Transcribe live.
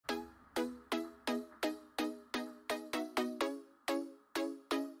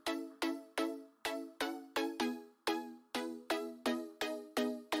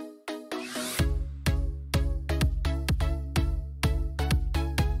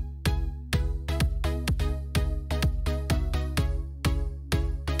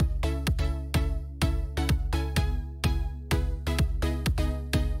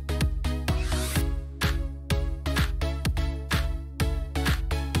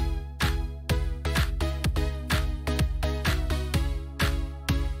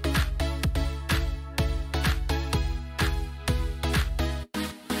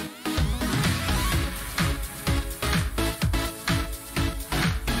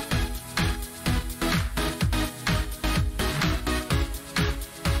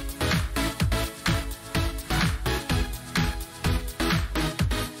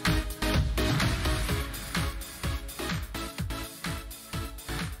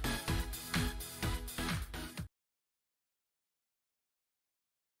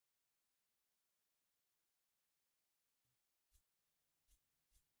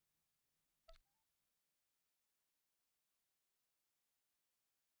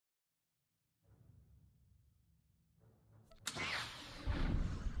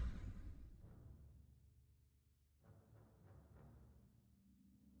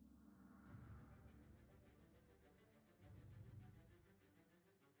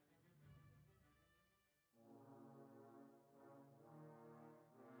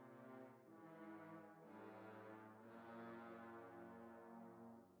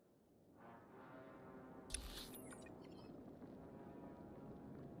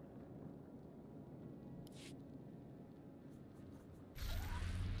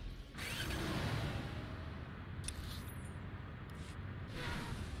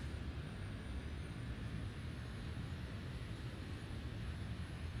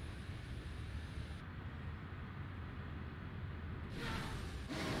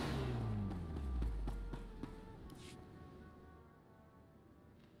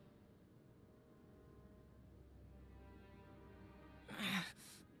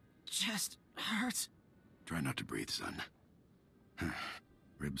chest hurts. Try not to breathe, son.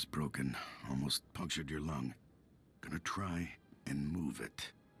 Ribs broken, almost punctured your lung. Gonna try and move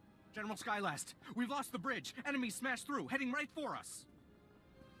it. General Skylast, we've lost the bridge. Enemies smashed through, heading right for us.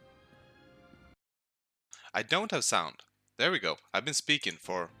 I don't have sound. There we go. I've been speaking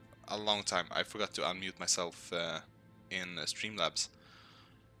for a long time. I forgot to unmute myself in Streamlabs.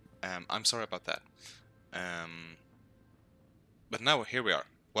 I'm sorry about that. But now here we are.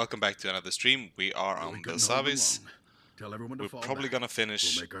 Welcome back to another stream. We are on Belsavis. We're probably gonna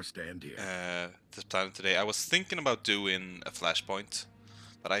finish We'll make our stand here. this planet today. I was thinking about doing a flashpoint,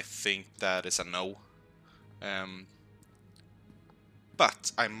 but I think that is a no.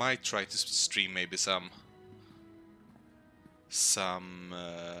 But I might try to stream maybe some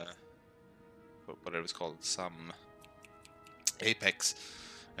whatever it's called, some Apex.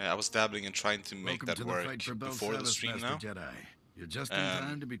 I was dabbling and trying to make that work before the stream now. Jedi. You're just in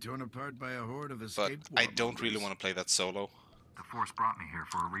time to be torn apart by a horde of But escaped I don't really want to play that solo. The Force brought me here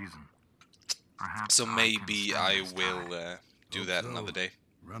for a reason. Perhaps So I can maybe stand I this will time. do that another day.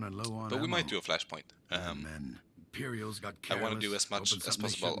 Running low on But we ammo. might do a flashpoint. Men. Imperials got I want to do careless, as much opened as something they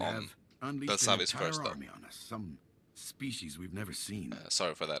possible shouldn't on have, unleashed an Belsavis entire first, though. army on us. Some species we've never seen.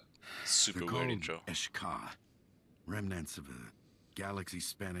 Sorry for that super They're weird called intro. SWTOR, remnants of a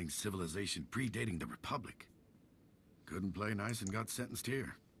galaxy-spanning civilization predating the Republic. Couldn't play nice and got sentenced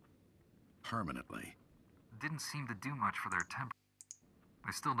here. Permanently. Didn't seem to do much for their temper.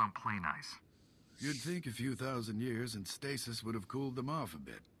 They still don't play nice. You'd think a few thousand years in stasis would have cooled them off a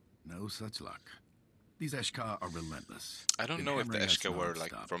bit. No such luck. These SWTOR are relentless. I don't Been know if the hammering us SWTOR were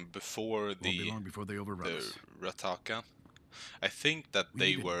like nonstop. from before Won't be the long before they overrun us. Rataka. I think that We they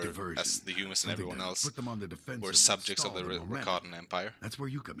needed were, diversion, as the humans and something everyone to else, put them on the defensive were and subjects of stall the their momentum. Rakatan Empire. That's where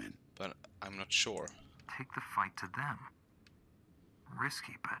you come in. But I'm not sure. Take the fight to them.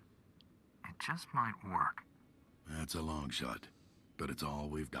 Risky, but it just might work. That's a long shot, but it's all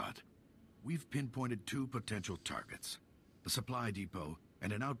we've got. We've pinpointed two potential targets. A supply depot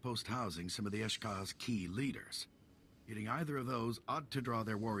and an outpost housing some of the SWTOR's key leaders. Hitting either of those ought to draw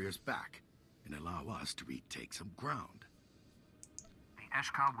their warriors back and allow us to retake some ground. The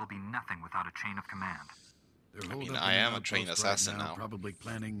SWTOR will be nothing without a chain of command. They're I holed mean, up I in an am a trained outpost right assassin now. Probably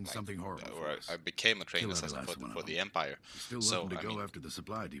planning something horrible for Or us. I became a trained Kill every assassin last one of for them. the Empire. Still So, looking to I go mean, after the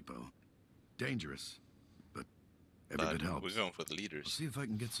supply depot. Dangerous, but every but bit helps. we're going for the I'll leaders. see if I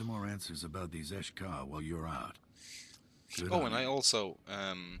can get some more answers about these SWTOR while you're out. Good Oh, on and you. I also,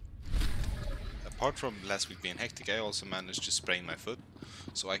 apart from last week being hectic, I also managed to sprain my foot,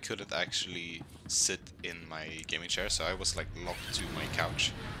 so I couldn't actually sit in my gaming chair, so I was like locked to my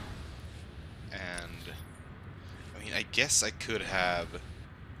couch. And I mean, I guess I could have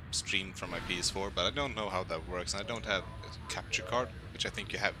streamed from my PS4, but I don't know how that works, and I don't have a capture card, which I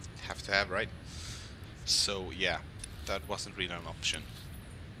think you have to have, right? So yeah, that wasn't really an option.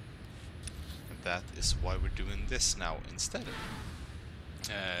 And that is why we're doing this now instead.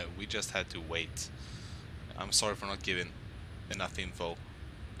 We just had to wait. I'm sorry for not giving enough info.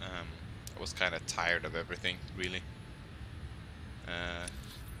 I was kind of tired of everything, really.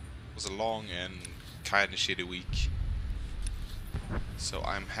 It was a long and kind of shitty week. So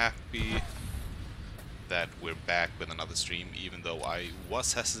I'm happy that we're back with another stream, even though I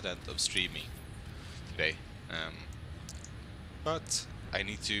was hesitant of streaming today. But I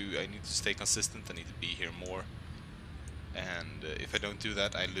need to stay consistent. I need to be here more. And if I don't do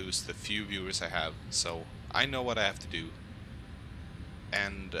that, I lose the few viewers I have. So I know what I have to do,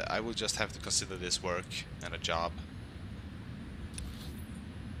 and I will just have to consider this work and a job.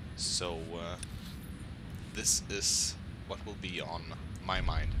 So this is what will be on my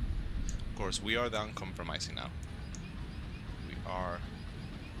mind. Of course, we are the uncompromising now. We are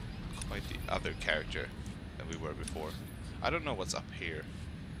quite the other character than we were before. I don't know what's up here.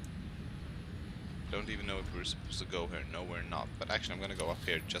 Don't even know if we're supposed to go here. No, we're not. But actually, I'm gonna go up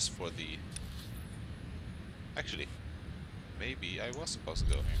here just for the... Actually, maybe I was supposed to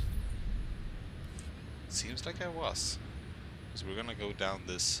go here. Seems like I was. So we're gonna go down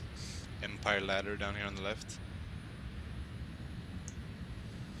this Empire ladder down here on the left.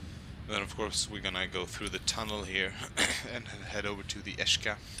 And then, of course, we're gonna go through the tunnel here and head over to the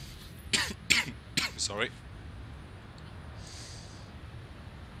SWTOR. Sorry.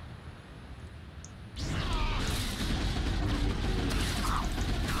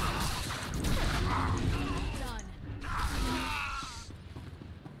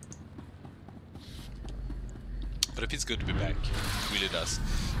 But it feels good to be back. It really does.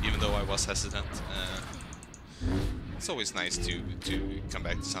 Even though I was hesitant. It's always nice to come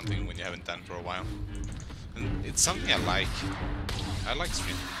back to something when you haven't done for a while. And it's something I like. I like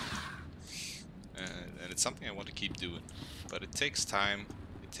streaming. and it's something I want to keep doing. But it takes time,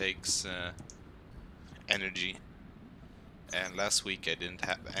 it takes energy, and last week I didn't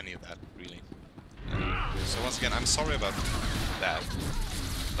have any of that, really. So once again, I'm sorry about that,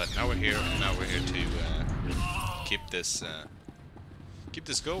 but now we're here, and now we're here to keep this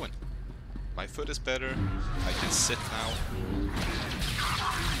going. My foot is better, I can sit now,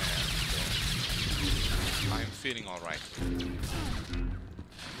 and I'm feeling alright.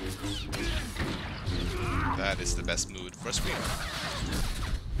 That is the best mood for a streamer.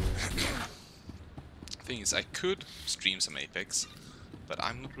 Thing is, I could stream some Apex, but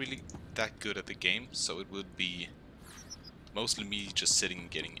I'm not really that good at the game, so it would be mostly me just sitting and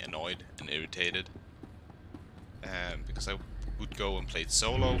getting annoyed and irritated. Because I would go and play it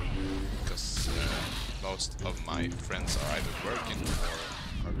solo, because most of my friends are either working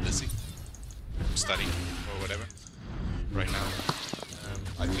or are busy, studying or whatever. Right now,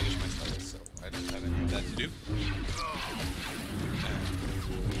 I finished my studies, so I don't have any of that to do.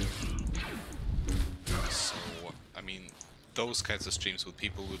 So, I mean, those kinds of streams with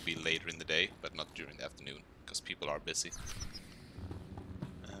people would be later in the day, but not during the afternoon, because people are busy.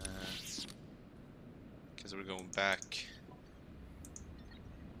 Because we're going back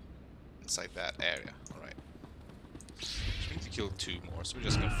inside that area. Alright. We need to kill 2 more, so we're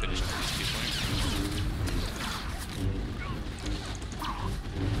just gonna finish these people here.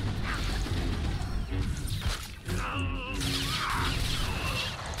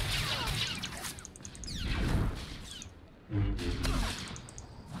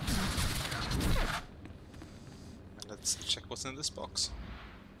 And let's check what's in this box.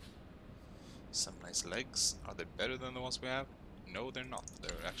 Some nice legs. Are they better than the ones we have? No, they're not.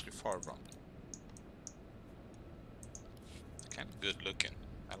 They're actually far wrong. Kind of good looking.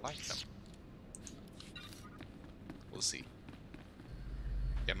 I like them. We'll see.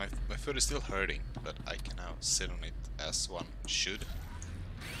 Yeah, my foot is still hurting, but I can now sit on it as one should.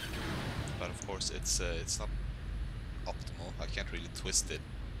 But of course, it's not optimal. I can't really twist it.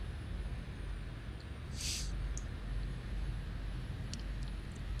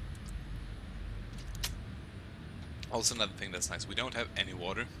 Also, another thing that's nice, we don't have any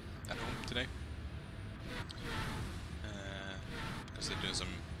water at home today. Because they're doing some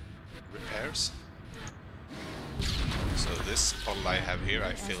repairs. So this bottle I have here,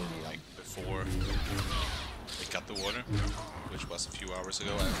 I filled like before they cut the water, which was a few hours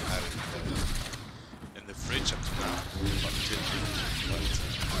ago. I've had it in the fridge up to now, but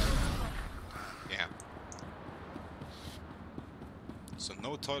yeah. So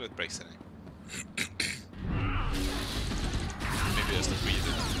no toilet breaks today. Maybe just to breathe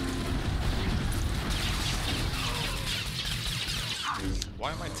it.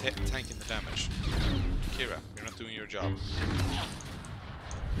 Why am I tanking the damage? Kira, you're not doing your job.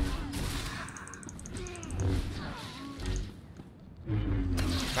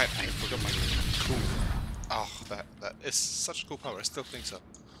 Right, I forgot my cool. Oh, that is such cool power. I still think so.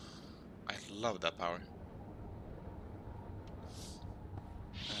 I love that power.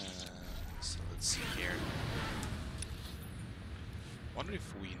 So let's see here. Wonder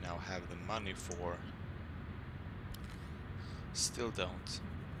if we now have the money for... Still don't.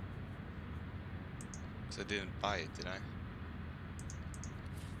 Because I didn't buy it, did I?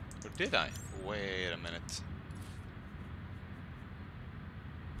 Or did I? Wait a minute.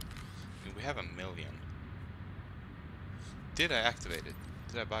 I mean, we have 1 million. Did I activate it?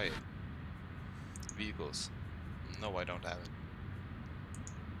 Did I buy it? Vehicles. No, I don't have it.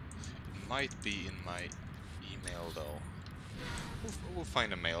 It might be in my email though. We'll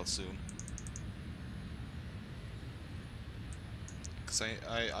find a mail soon. Because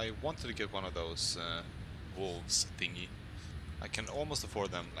I wanted to get one of those wolves thingy. I can almost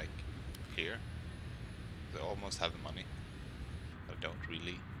afford them, like, here. I almost have the money. But I don't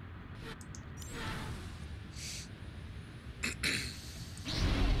really.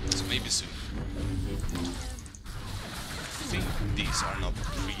 So maybe soon. I think these are not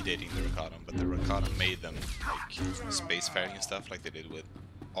predating the Rakatan, but the Rakatan made them like spacefaring and stuff, like they did with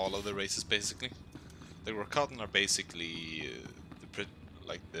all of the races, basically. The Rakatan are basically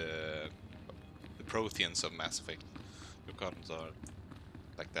the Protheans of Mass Effect. The Rakatans are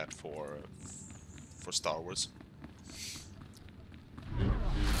like that for Star Wars.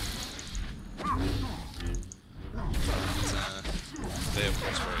 But, they of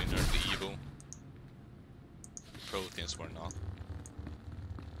course were inertly evil. The Protheans were not.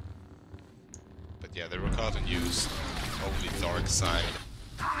 But yeah, the Rakatan used only dark side.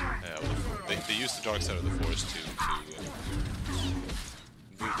 They used the dark side of the Force to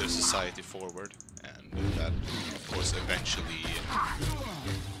move their society forward, and that of course eventually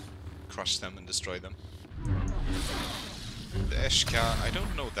crushed them and destroyed them. The Eshka, I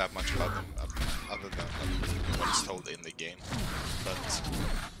don't know that much about them, other than what is told in the game, but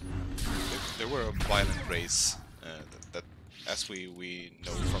they were a violent race that, as we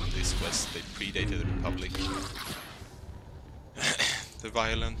know from this quest, they predated the Republic. They're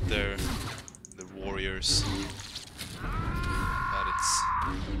violent, they're warriors, but it's...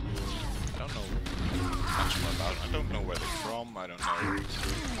 I don't know much more about them. I don't know where they're from, I don't know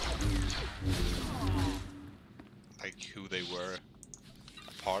like who they were,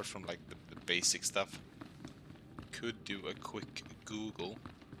 apart from like the basic stuff. Could do a quick Google.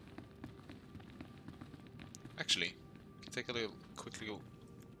 Actually, take a quick little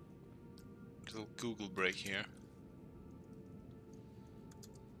Google break here.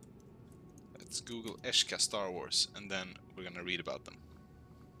 Let's Google Eshka Star Wars, and then we're gonna read about them.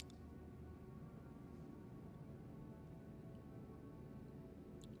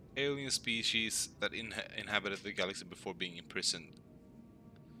 Alien species that inhabited the galaxy before being imprisoned.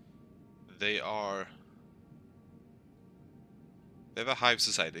 They have a hive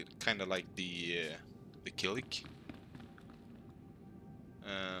society, kind of like the Killik.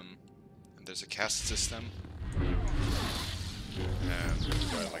 And there's a caste system.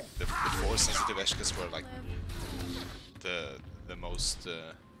 Where like the Force-sensitive Eshkas were like the most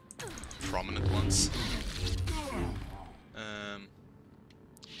prominent ones.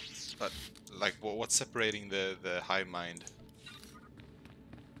 But like what's separating the hive mind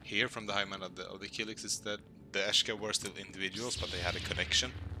here from the hive mind of the Killiks is that the Eshka were still individuals, but they had a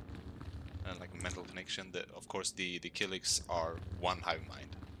connection, and like a mental connection. Of course, the Killiks are one hive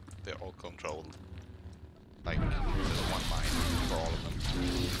mind. They're all controlled. Like there's one mind for all of them.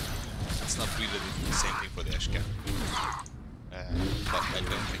 It's not really the same thing for the Eshka. But I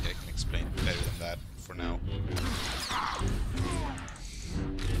don't think I can explain better than that for now.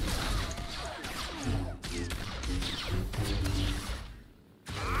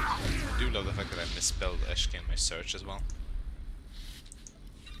 I do love the fact that I misspelled Eshka in my search as well.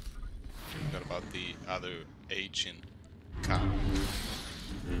 Forgot about the other H in Ka.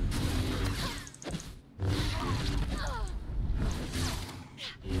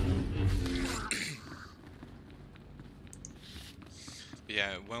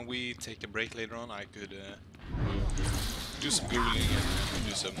 Yeah, when we take a break later on, I could do some googling and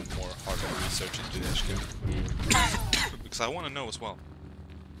do some more hardcore research into the Eshka. Because I want to know as well.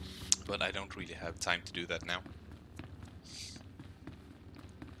 But I don't really have time to do that now.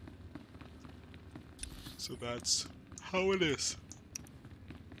 So that's how it is.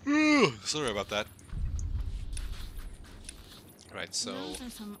 Sorry about that. Right, so Those are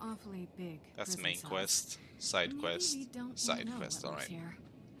some awfully big that's prison main cells. quest, side Maybe quest, we don't side know quest, what lives alright. here.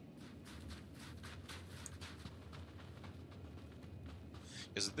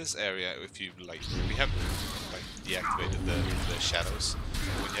 Is this area, if you like, we have like deactivated the shadows.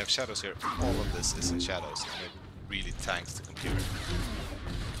 When you have shadows here, all of this is in shadows, and it really tanks the computer.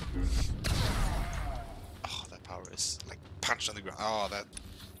 Oh, that power is like punched on the ground. Oh,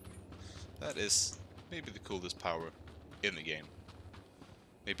 that is maybe the coolest power in the game.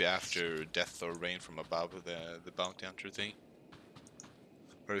 Maybe after Death or Rain from Above, the bounty hunter thing,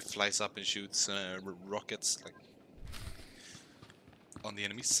 where it flies up and shoots rockets like on the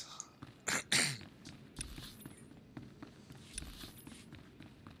enemies. Good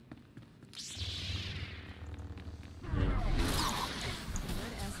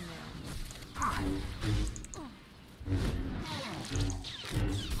as new.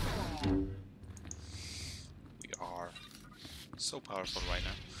 We are so powerful right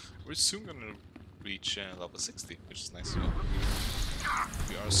now. We're soon gonna reach level 60, which is nice as well.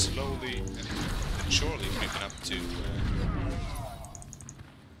 We are slowly and surely creeping up to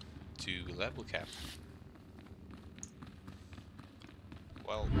level cap.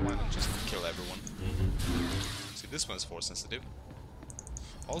 Well, why not just kill everyone? See, this one's force sensitive.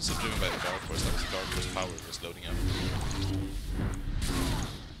 Also driven by the Dark Force. That was the Dark Force power was loading up.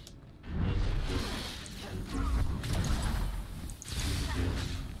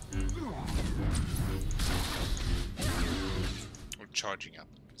 Or charging up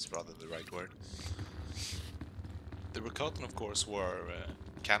is rather the right word. The Rakatan, of course, were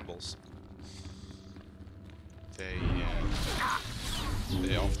cannibals.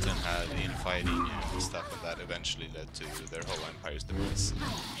 They often had infighting and stuff, and that eventually led to their whole empire's demise.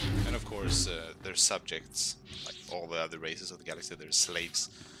 And of course, their subjects, like all the other races of the galaxy, their slaves,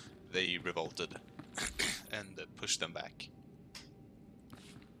 they revolted and pushed them back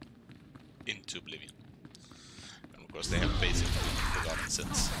into oblivion. And of course, they have basically forgotten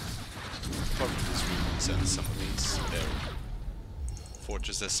since. Apart from this region, since some of these, their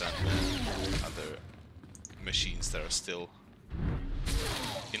fortresses and other machines that are still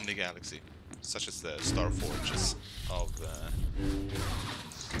in the galaxy, such as the Star Forges of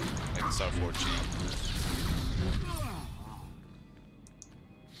like the Star Forge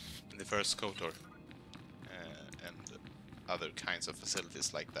in the first SWTOR, and other kinds of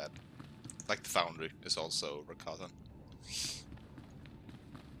facilities like that. Like the Foundry is also Rakatan.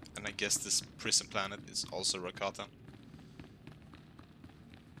 And I guess this prison planet is also Rakatan.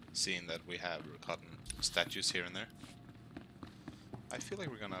 Seeing that we have Rakatan statues here and there. I feel like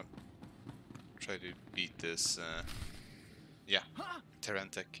we're gonna try to beat this, yeah,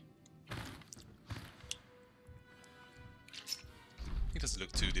 Terrantech. It doesn't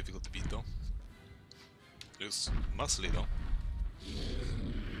look too difficult to beat though. It looks muscly though.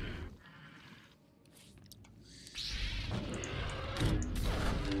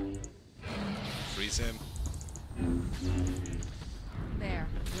 Freeze him. There,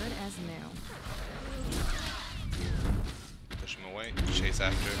 good as new. Push him away. Chase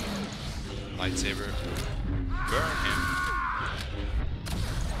after. Lightsaber. Burn him.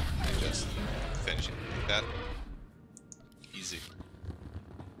 And just finish it like that. Easy.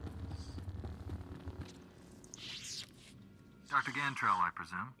 Dr. Gantrell, I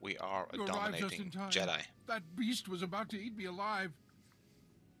presume. We are a You arrived just dominating in time. Jedi. That beast was about to eat me alive.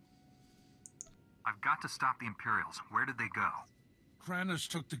 I've got to stop the Imperials. Where did they go? Kranis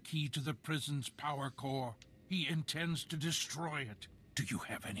took the key to the prison's power core. He intends to destroy it. Do you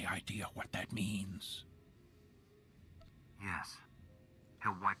have any idea what that means? Yes.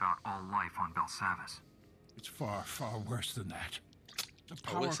 He'll wipe out all life on Belsavis. It's far, far worse than that. The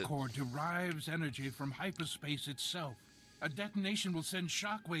Oh, power is it? core derives energy from hyperspace itself. A detonation will send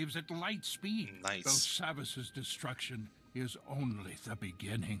shockwaves at light speed. Nice. Belsavis's destruction is only the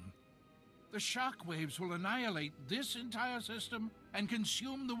beginning. The shockwaves will annihilate this entire system and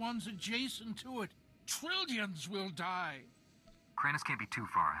consume the ones adjacent to it. Trillions will die. Kranis can't be too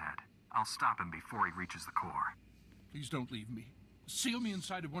far ahead. I'll stop him before he reaches the core. Please don't leave me. Seal me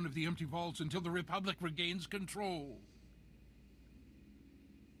inside of one of the empty vaults until the Republic regains control.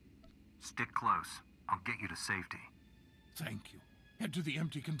 Stick close. I'll get you to safety. Thank you. Head to the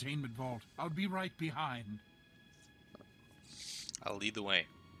empty containment vault. I'll be right behind. I'll lead the way.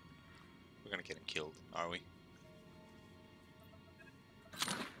 We're gonna get him killed, are we?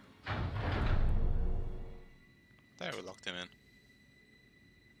 There, we locked him in.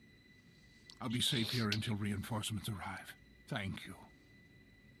 I'll be safe here until reinforcements arrive. Thank you.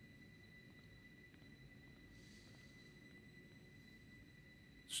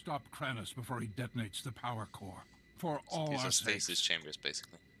 Stop Kranis before he detonates the power core. For all These our are sakes. stasis chambers,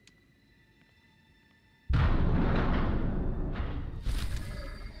 basically.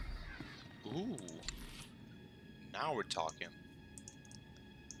 Ooh. Now we're talking.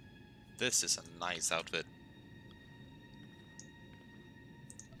 This is a nice outfit.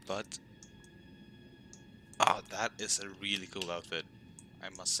 But... oh, that is a really cool outfit, I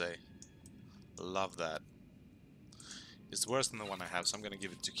must say. Love that. It's worse than the one I have, so I'm gonna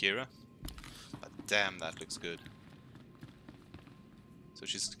give it to Kira. But damn, that looks good. So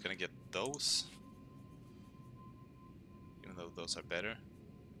she's gonna get those. Even though those are better.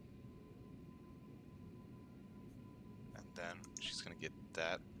 And then she's gonna get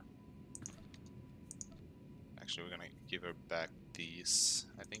that. Actually, we're gonna give her back these,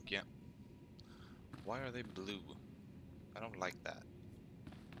 I think, yeah. Why are they blue? I don't like that.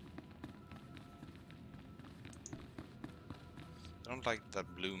 I don't like the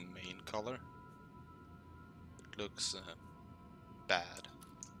blue main color. It looks bad.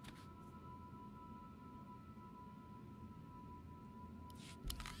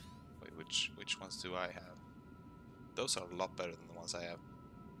 Wait, which ones do I have? Those are a lot better than the ones I have.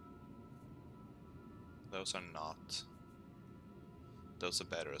 Those are not. Those are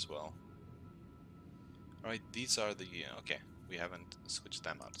better as well. Alright, these are the... okay, we haven't switched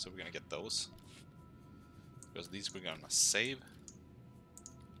them out, so we're gonna get those. Because these we're gonna save.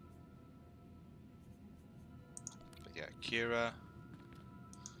 But yeah, Kira.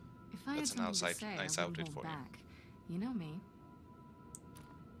 If I had That's an something outside, to say, nice I wouldn't outfit hold for you. back. You know me.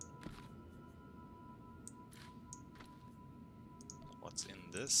 What's in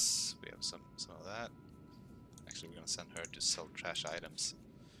this? We have some of that. Actually, we're gonna send her to sell trash items.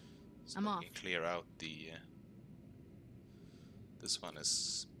 So I'm that off. we can clear out the... this one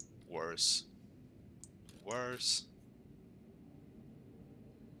is worse. Worse.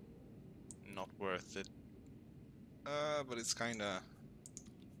 Not worth it. But it's kinda...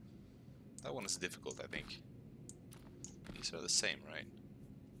 that one is difficult, I think. These are the same, right?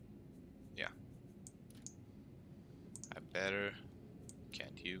 Yeah. I better...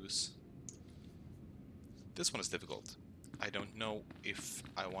 can't use. This one is difficult. I don't know if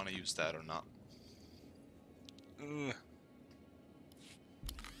I want to use that or not. Ugh.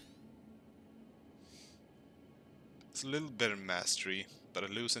 It's a little better mastery, but I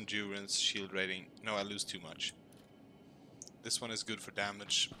lose endurance, shield rating. No, I lose too much. This one is good for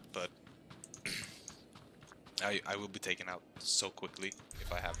damage, but I will be taken out so quickly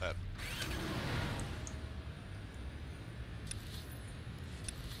if I have that.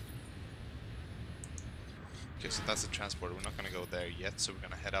 Okay, so that's the transporter. We're not gonna go there yet, so we're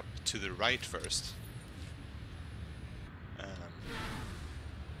gonna head up to the right first.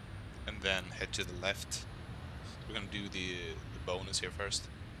 And then head to the left. We're gonna do the bonus here first.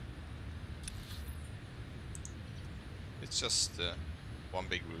 It's just one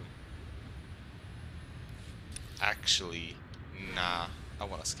big room. Actually, nah, I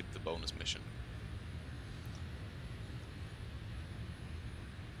wanna skip the bonus mission.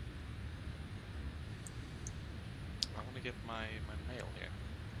 I wanna get my mail here.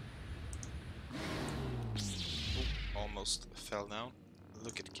 Oh, almost fell down.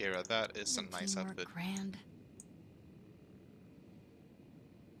 Look at Kira, that is a nice outfit. Grand.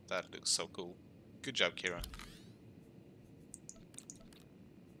 That looks so cool. Good job, Kira.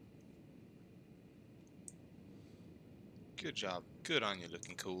 Good job. Good on you,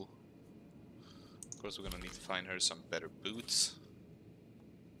 looking cool. Of course, we're gonna need to find her some better boots.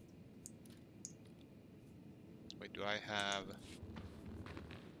 Wait, do I have...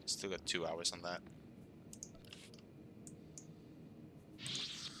 Still got 2 hours on that.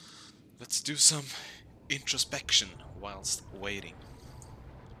 Let's do some introspection whilst waiting.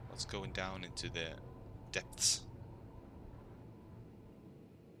 What's going down into the depths?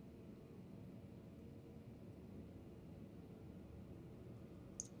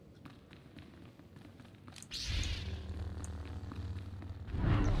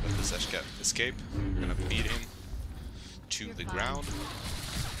 Let this escape. We're gonna beat him to the ground.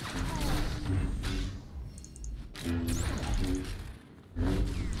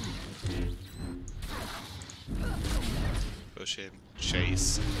 Push him,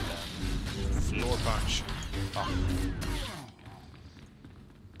 chase, and then floor punch. Oh.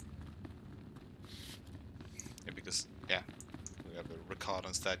 Yeah, because, yeah, we have a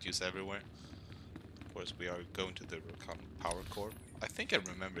Recon statues everywhere. Of course, we are going to the Recon Power Core. I think I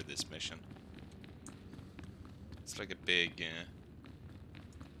remember this mission. It's like a big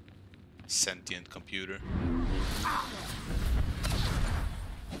sentient computer.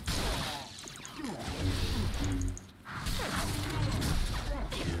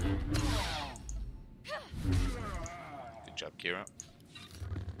 Good job, Kira.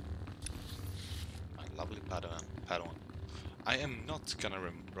 My lovely Padawan. I am not gonna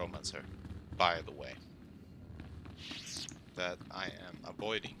romance her, by the way. That I am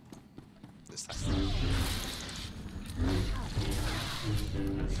avoiding this time.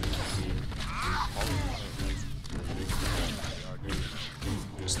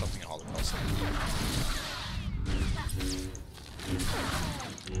 We're stopping a Holocaust.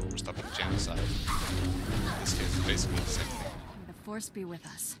 We're stopping genocide. In this case, it's basically the same thing. May the Force be with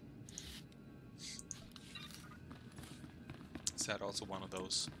us. Is that also one of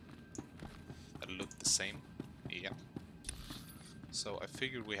those that look the same? Yeah. So I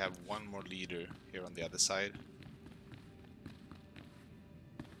figured we have one more leader here on the other side.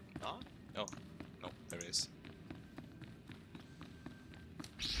 Not? Oh, no, there is.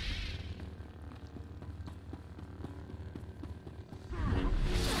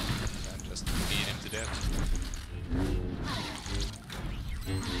 And just beat him to death.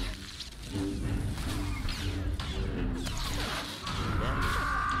 Burn.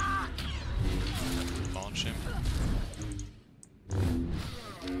 Launch him.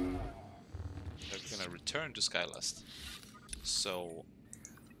 We're gonna return to Skylust. So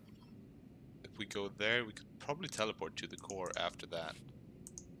if we go there, we could probably teleport to the core after that.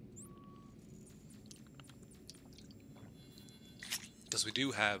 Because we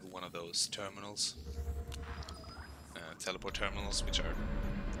do have one of those terminals, teleport terminals, which are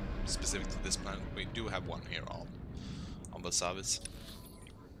specific to this planet. We do have one here on Belsavis.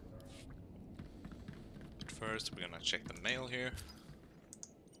 But first, we're gonna check the mail here.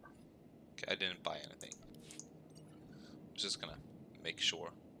 Okay, I didn't buy anything. I'm just gonna make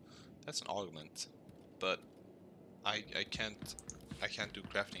sure. That's an augment, but I can't do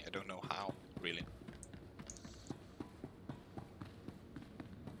crafting. I don't know how, really.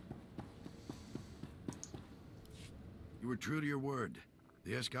 You were true to your word.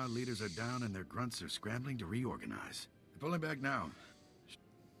 The SWTOR leaders are down and their grunts are scrambling to reorganize. They're pulling back now.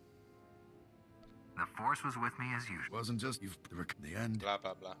 The Force was with me as usual. Wasn't just you. The end. Blah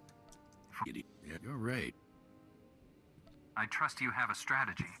blah blah. Yeah, you're right. I trust you have a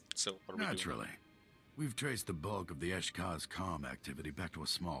strategy. So what are we doing? Naturally. We've traced the bulk of the Eshka's comm activity back to a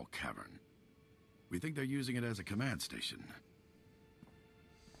small cavern. We think they're using it as a command station.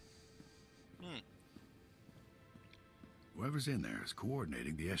 Whoever's in there is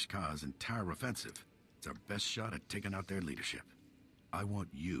coordinating the Eshka's entire offensive. It's our best shot at taking out their leadership. I want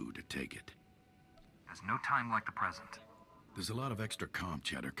you to take it. There's no time like the present. There's a lot of extra comm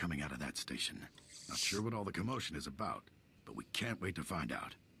chatter coming out of that station. Not sure what all the commotion is about, but we can't wait to find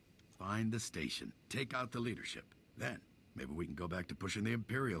out. Find the station, take out the leadership. Then, maybe we can go back to pushing the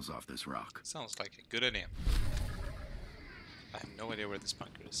Imperials off this rock. Sounds like a good idea. I have no idea where this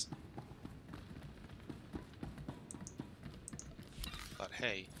bunker is. But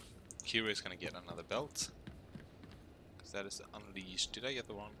hey, Kira is gonna get another belt. Because that is the Unleashed. Did I get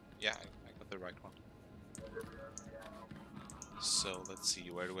the wrong? Yeah, I got the right one. So let's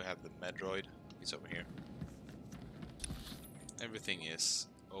see, where do we have the Medroid? He's over here. Everything is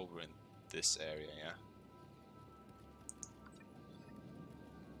over in this area, yeah.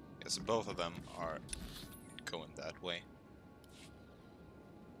 Yes, both of them are going that way.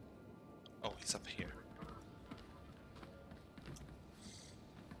 Oh, he's up here.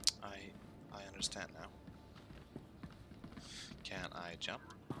 I understand now. Can I jump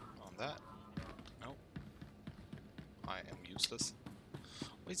on that? No. I am useless.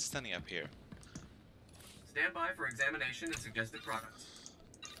 Why is he standing up here? Stand by for examination and suggested products.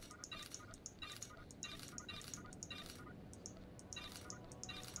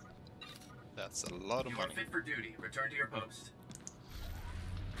 That's a lot of You are money. fit for duty. Return to your post.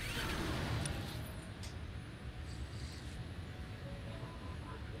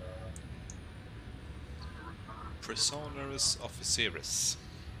 Prisonerus Officeris.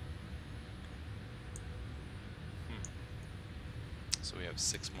 So we have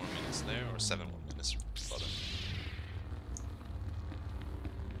 6 more minutes there, or 7 more minutes rather.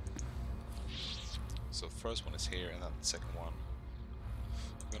 So first one is here, and then the second one.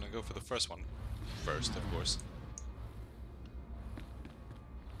 I'm gonna go for the first one first, of course.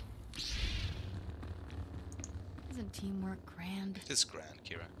 Isn't teamwork grand? It is grand,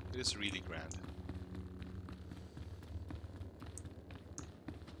 Kira. It is really grand.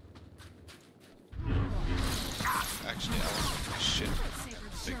 Actually, I want to shit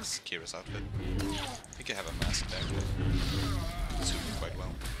fix Kira's outfit. I think I have a mask there. Suit me quite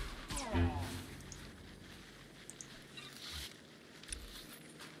well.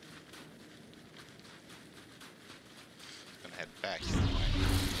 Gonna head back.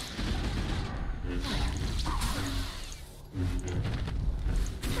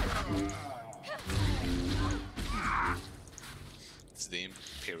 It's the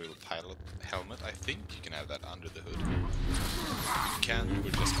Imperial pilot helmet. I think you can have that under the hood. If you can,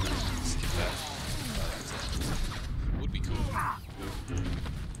 we're just gonna skip that. Would be cool.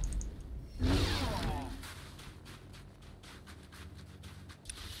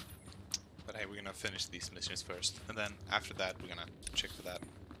 But hey, we're gonna finish these missions first, and then after that we're gonna check for that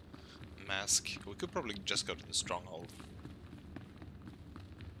mask. We could probably just go to the stronghold.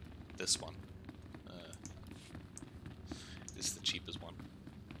 This one. This is the cheapest one.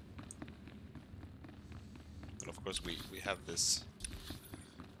 But of course we have this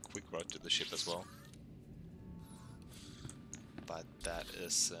quick route to the ship as well. But that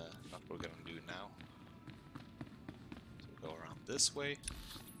is not what we're gonna do now. So we go around this way.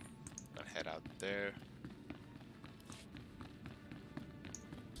 Gonna head out there.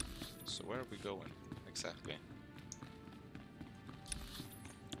 So where are we going exactly?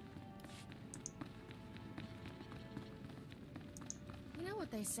 You know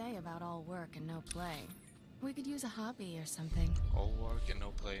what they say about all work and no play. We could use a hobby or something. All work and no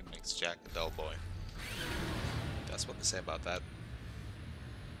play makes Jack a dull boy. That's what they say about that.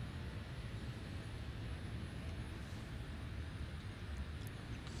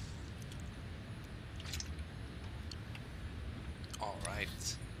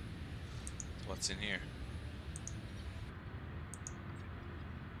 Alright. What's in here?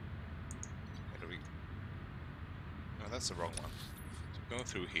 Where do we... No, that's the wrong one. So we're going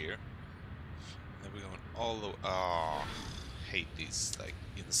through here. And then we're going all the... Oh, hate these, like,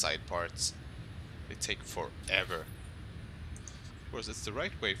 inside parts. They take forever. Of course, it's the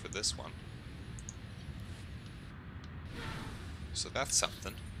right way for this one. So that's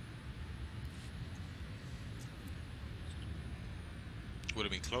something. Would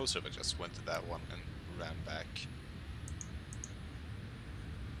have been closer if I just went to that one and ran back.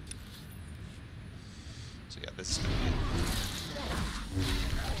 So yeah, this is gonna be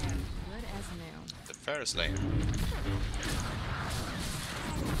Good as new. the Ferris layer.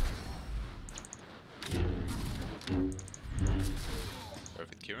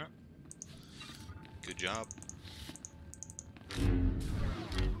 up.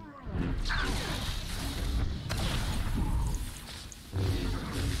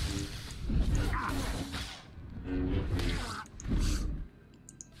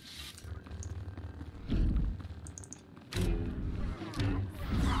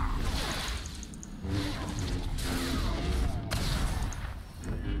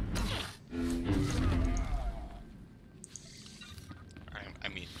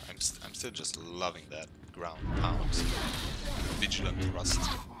 I'm still just loving that ground pound. Vigilant thrust.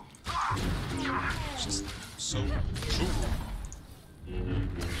 It's just so true.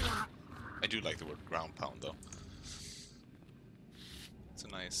 I do like the word ground pound though. It's a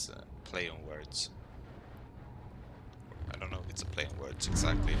nice play on words. I don't know if it's a play on words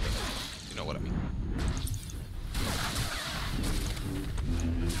exactly, but you know what I mean.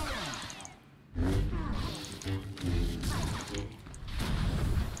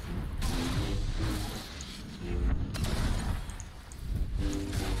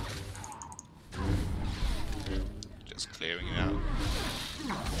 Just clearing it out.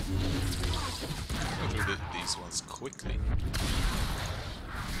 Go through these ones quickly.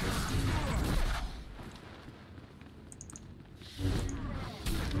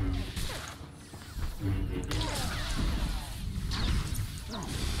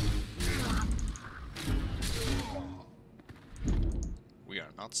 We are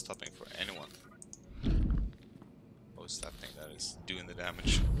not stopping for anyone. Oh, it's that thing that is doing the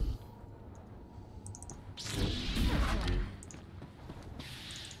damage.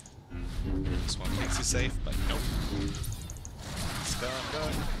 This one thinks he's safe, but nope. It's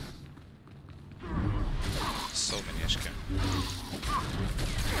done. So many Eshka.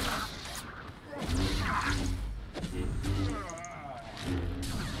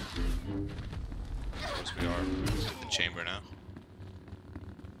 Of course we are in the chamber now.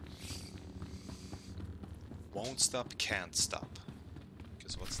 Won't stop, can't stop.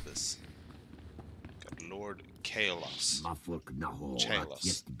 Because what's this? Got Lord Chaos.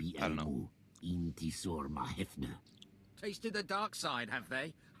 Chaos. I don't know. Tasted the dark side, have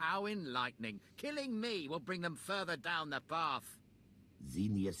they? How enlightening. Killing me will bring them further down the path.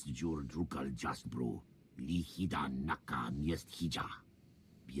 Ziniest jur drukal jasbro. Lihidan naka niest hija.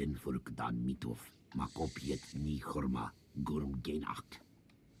 Bien furk dan mitov. Makopiet ni horma. Gurm geinacht.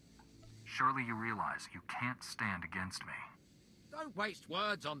 Surely you realize you can't stand against me. Don't waste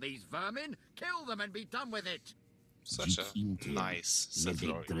words on these vermin. Kill them and be done with it. Such a nice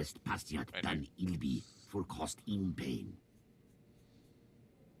SWTOR. Dan ilbi for cost in pain.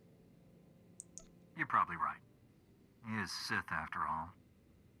 You're probably right. He is Sith after all.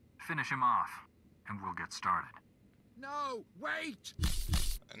 Finish him off, and we'll get started. No, wait!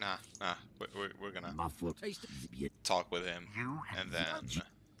 Nah. We're gonna Taste talk with him, You and then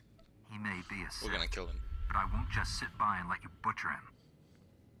He may be a Sith, we're gonna kill him. but I won't just sit by and let you butcher him.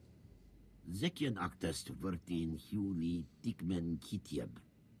 Zekian actest vertin huli tikmen kitieb.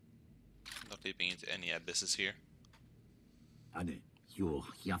 Not leaping into any abysses here. Ane, hyo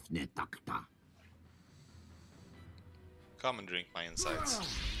hyafne takta. Come and drink my insides.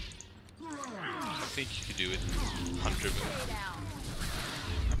 I think you could do it. 100 million.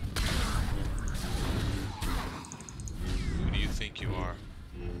 Who do you think you are?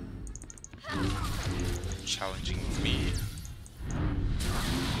 Challenging me.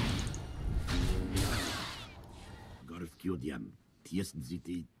 Gorf kyodiam. Tiest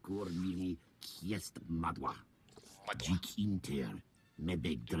ziti kormili kiest madwa. Jik inter.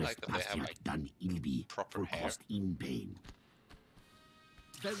 Medeg dress Like that they have, pastiat like, dan ilbi proper for hair. cost in pain.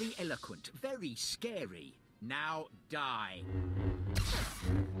 very eloquent, very scary. Now die.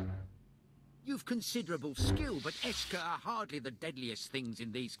 You've considerable skill, but Eshka are hardly the deadliest things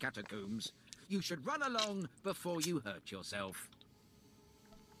in these catacombs. You should run along before you hurt yourself.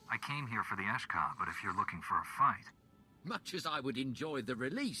 I came here for the Eshka, but if you're looking for a fight... Much as I would enjoy the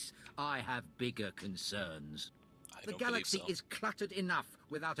release, I have bigger concerns. The don't galaxy believe so. is cluttered enough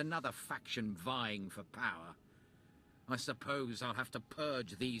without another faction vying for power. I suppose I'll have to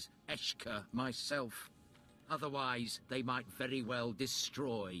purge these Eshka myself. Otherwise, they might very well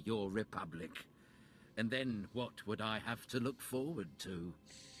destroy your republic. And then what would I have to look forward to?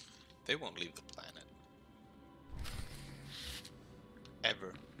 They won't leave the planet.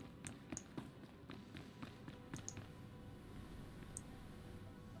 Ever.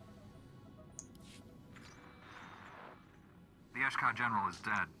 The Eshka General is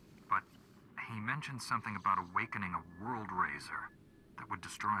dead, but he mentioned something about awakening a world razor that would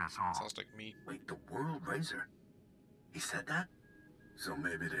destroy us all. Sounds like me. Wait, the World Razor? He said that? So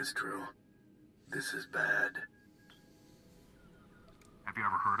maybe it is true. This is bad. Have you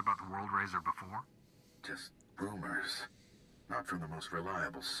ever heard about the world razor before? just rumors. Not from the most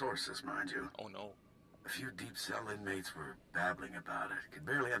reliable sources, mind you. Oh no. A few deep cell inmates were babbling about it. Could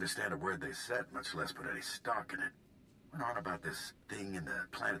barely understand a word they said, much less put any stock in it. Went on about this thing in the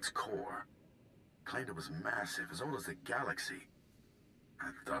planet's core. Claimed it was massive, as old as the galaxy. I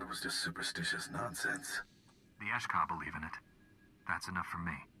thought it was just superstitious nonsense. The Eshka believe in it. That's enough for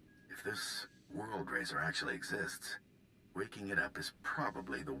me. If this world razor actually exists, waking it up is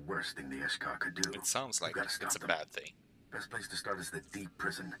probably the worst thing the Eshka could do. It sounds like it's a bad thing. Best place to start is the deep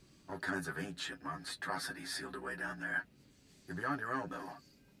prison. All kinds of ancient monstrosities sealed away down there. You'll be on your own, though.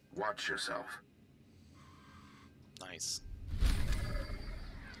 Watch yourself. Nice.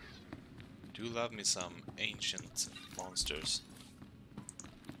 Do love me some ancient monsters.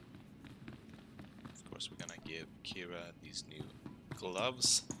 Of course, we're gonna give Kira these new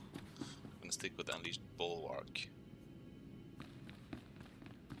gloves. I'm gonna stick with Unleashed Bulwark.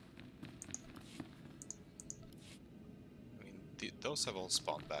 I mean, those have all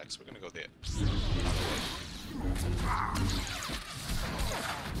spawned back, so we're gonna go the other way.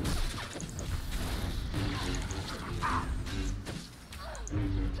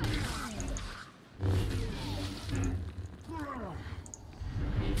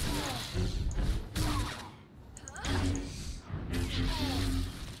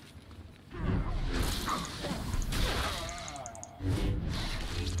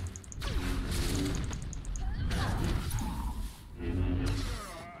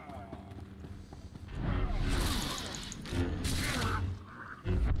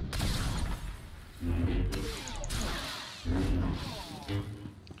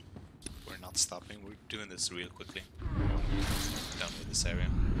 Stopping, we're doing this real quickly. Done with this area.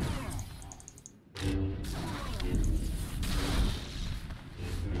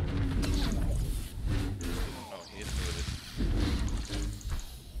 Oh, he hit me with it.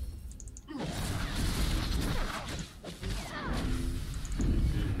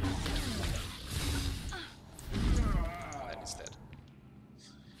 And he's dead.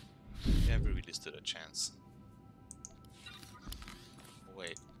 Never really stood a chance.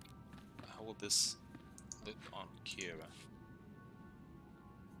 Wait. How will this look on Kira?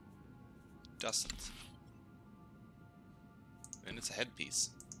 Doesn't. And it's a headpiece.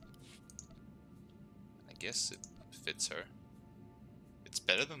 I guess it fits her. It's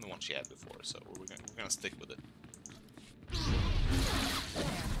better than the one she had before, so we're gonna stick with it. Good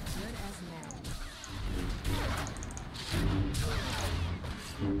as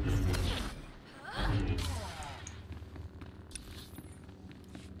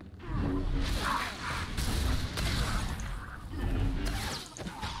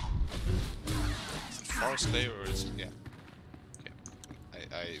Far Slayer or is yeah. Okay.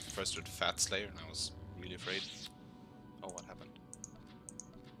 I first heard Fat Slayer and I was really afraid. Oh, what happened?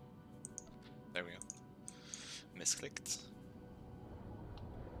 There we go. Misclicked.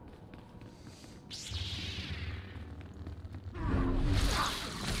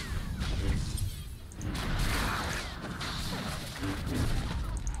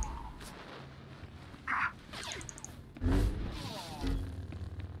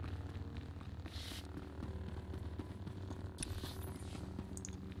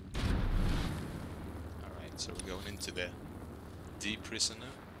 So we're going into the deep prison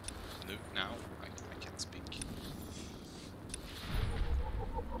now. I can't speak.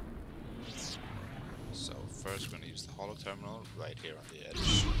 So first we're going to use the holo terminal right here on the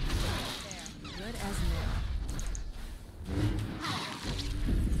edge. good as new.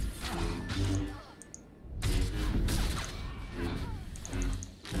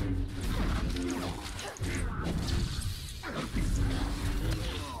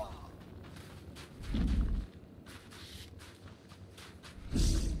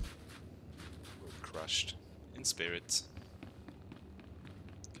 In spirit.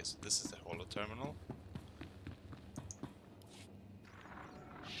 Okay, so this is the holo terminal.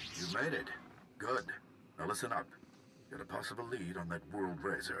 You made it. Good. Now listen up. Got a possible lead on that world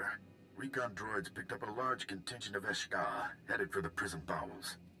razor. Recon droids picked up a large contingent of Eshka, headed for the prison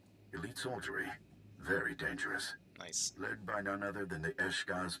bowels. Elite soldiery. Very dangerous. Nice. Led by none other than the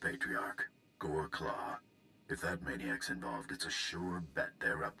Eshka's patriarch, Gore Claw. If that maniac's involved, it's a sure bet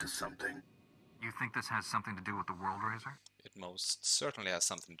they're up to something. You think this has something to do with the World Razor? It most certainly has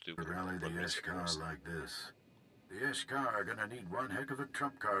something to do with Rally the Eshka like this. The Eshka are gonna need one heck of a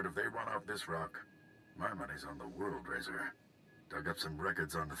trump card if they run off this rock. My money's on the World Razor. Dug up some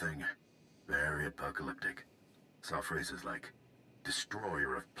records on the thing. Very apocalyptic. Saw phrases like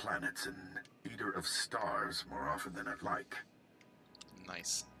destroyer of planets and eater of stars more often than I'd like.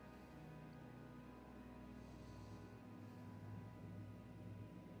 Nice.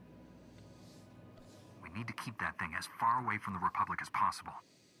 need to keep that thing as far away from the Republic as possible.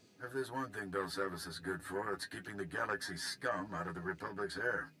 If there's one thing Belsavis is good for, it's keeping the galaxy's scum out of the Republic's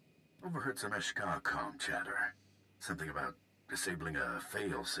air. Overheard some Eshkar comm chatter. Something about disabling a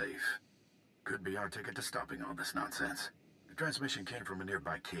fail-safe. Could be our ticket to stopping all this nonsense. The transmission came from a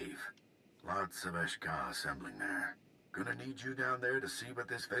nearby cave. Lots of Eshkar assembling there. Gonna need you down there to see what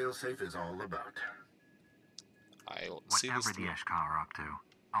this fail-safe is all about. I'll see this Whatever the through. Eshkar are up to,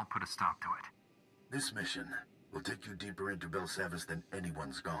 I'll put a stop to it. This mission will take you deeper into Belsavis than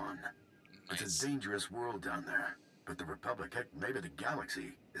anyone's gone. Nice. It's a dangerous world down there, but the Republic, heck, maybe the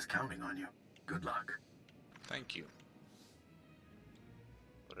galaxy, is counting on you. Good luck. Thank you.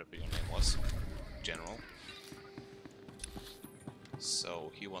 Whatever your name was. General.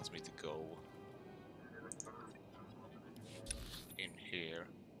 So he wants me to go in here.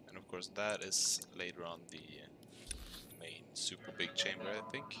 And of course that is later on the main super big chamber, I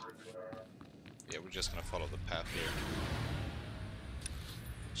think. Yeah, we're just gonna follow the path here.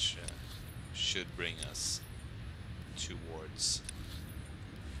 Which should bring us towards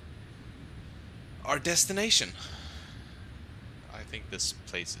our destination. I think this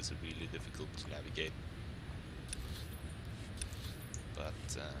place is really difficult to navigate, but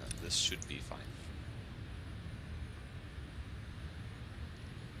this should be fine.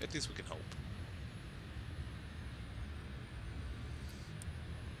 At least we can hope.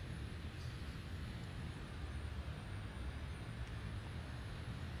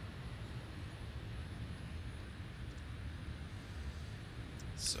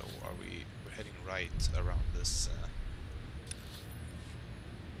 So we're heading right around this,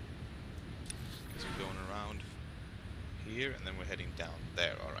 because we're going around here and then we're heading down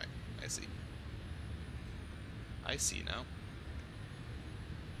there. Alright, I see. I see now.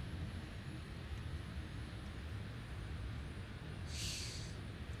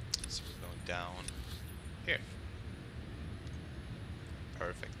 So we're going down here.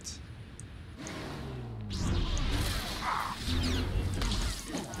 Perfect.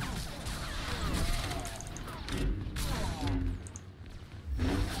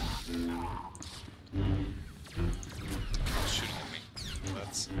 Shooting at me.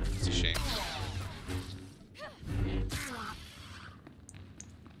 That's a shame.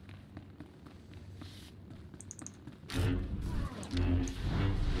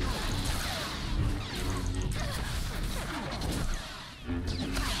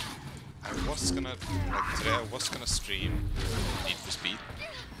 Today I was gonna stream Need for Speed,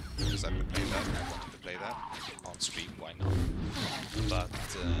 because I've been playing that and I wanted to play that on stream, why not? But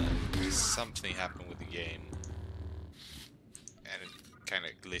something happened with the game and it kind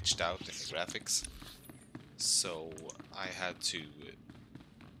of glitched out in the graphics, so I had to,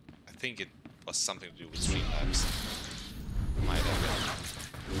 I think it was something to do with Streamlabs, might have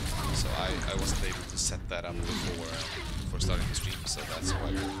been. So I wasn't able to set that up before starting the stream, so that's why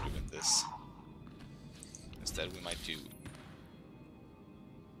we're doing this. Instead, we might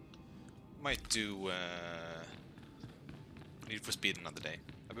do Need for Speed another day.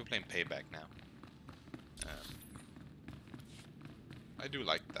 I've been playing Payback now. I do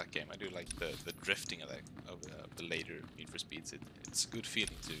like that game. I do like the drifting of the later Need for Speeds. It's a good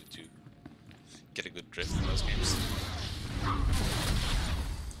feeling to get a good drift in those games.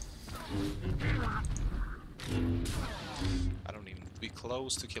 I don't even be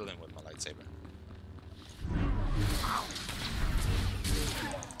close to kill him with my lightsaber.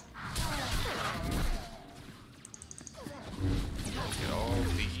 Look at all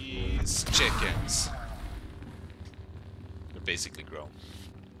these chickens. They're basically grown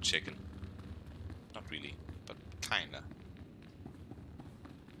chicken. Not really, but kinda.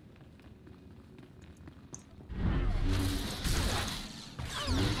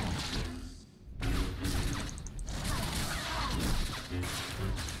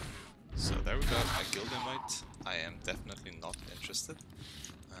 So there we go, a guild invite. I am definitely not interested.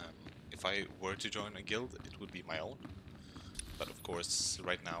 If I were to join a guild, it would be my own. But of course,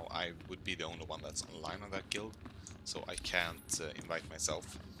 right now I would be the only one that's online on that guild, so I can't invite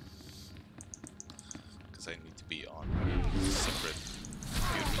myself. Because I need to be on separate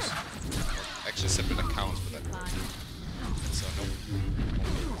computers. Actually, separate accounts for that. So no.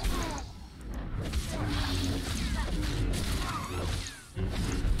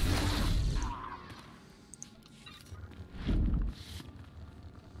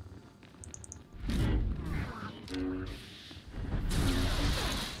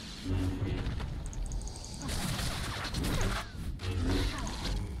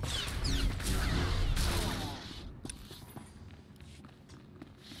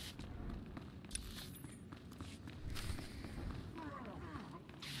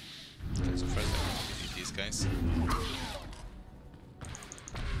 guys.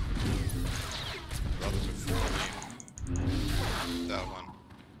 Rather before that one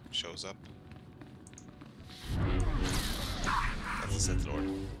shows up. That's the SWTOR.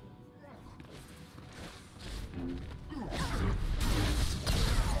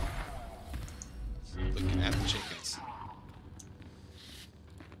 Looking at the chickens.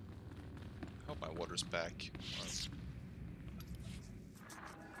 Hope my water's back.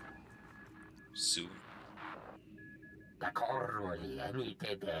 Soon. And I'm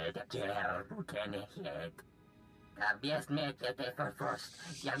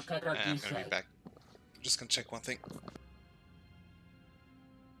gonna be back. I'm just gonna check one thing.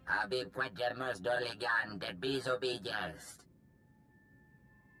 Abi puedermos doligan de bizobidiest.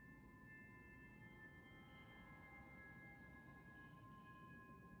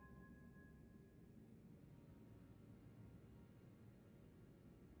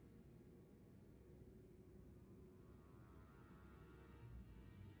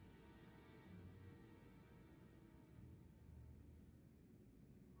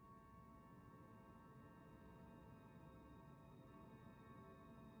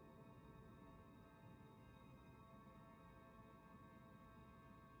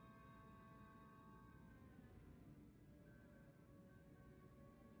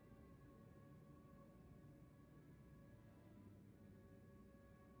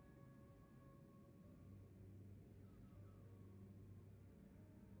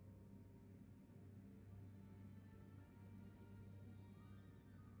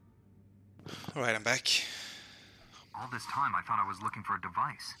 Alright, I'm back. All this time, I thought I was looking for a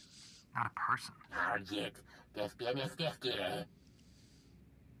device, not a person.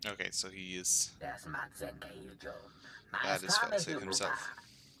 Okay, so he is... That is Felsen himself.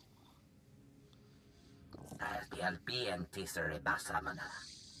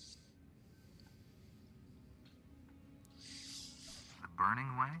 The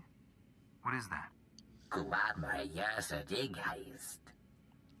burning way? What is that?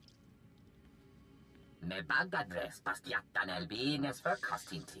 Me bagadres pastiatan elbines for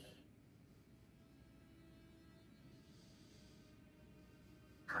costinti.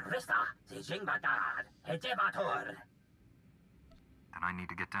 Krista, the Jingbatad, Hejevator. Then I need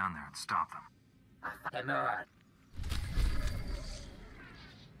to get down there and stop them.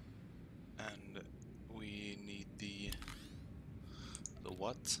 And we need the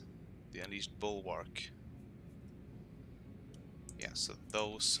what? The Unleashed Bulwark. Yeah, so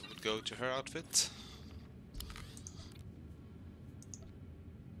those would go to her outfit.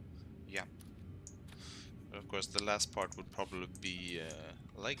 Yeah. But of course the last part would probably be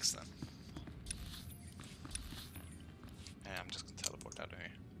legs then. And I'm just gonna teleport out of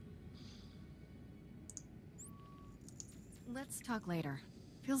here. Let's talk later.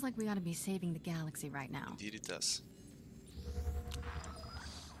 Feels like we ought to be saving the galaxy right now. Indeed it does.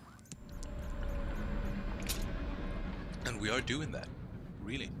 And we are doing that.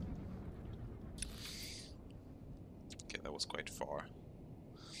 Really. Okay, that was quite far.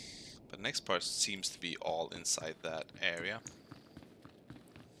 But next part seems to be all inside that area.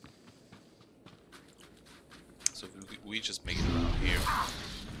 So we just make it around here.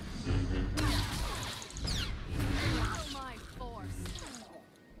 My force.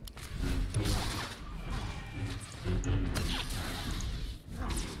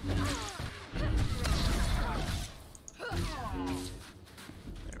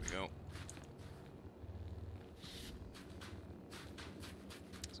 There we go.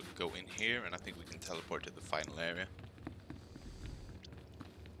 So we go in here, and I think we can teleport to the final area.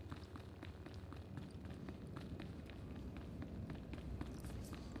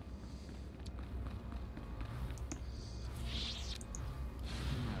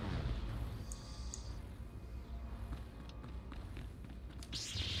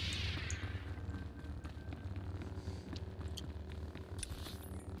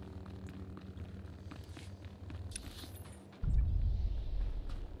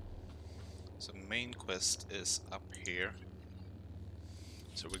 So main quest is up here.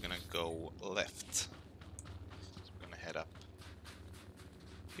 So we're gonna go left. So we're gonna head up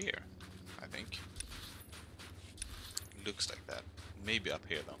here, I think. Looks like that. Maybe up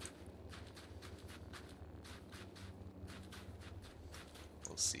here though.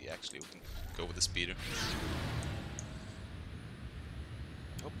 We'll see. Actually, we can go with the speeder.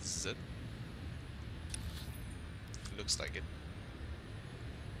 I hope this is it. Looks like it.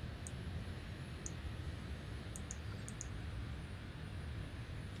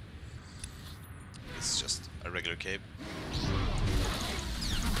 It's just a regular cave.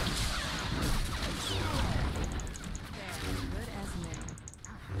 Good as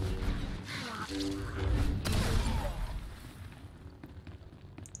new.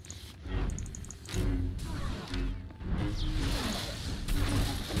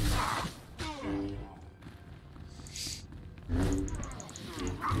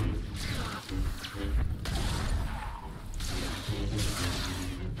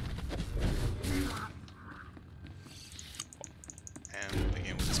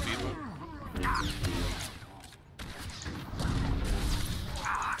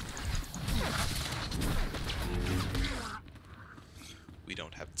 We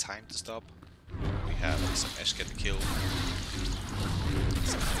don't have time to stop. We have some Eshka to kill,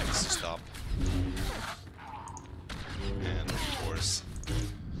 some enemies to stop, and of course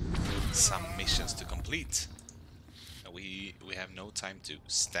some missions to complete. We have no time to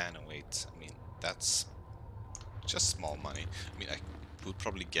stand and wait. I mean, that's just small money. I mean, I would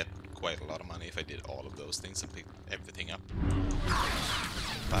probably get quite a lot of money if I did all of those things and picked everything up.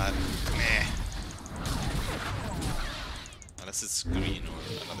 But meh. Unless it's green or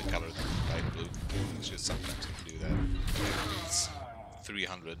another color, light blue, which is sometimes you can do that. It's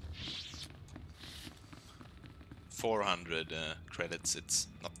 300. 400 credits, it's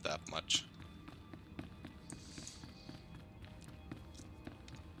not that much.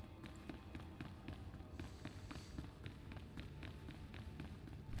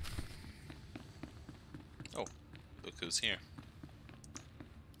 Oh, look who's here.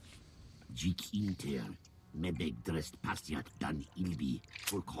 Jik inter, mebeg dressed pasiat dan ilbi,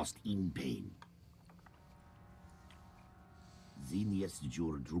 for cost in pain. Zinies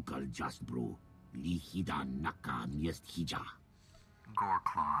jur drukal just bro, li hidan naka miest hija.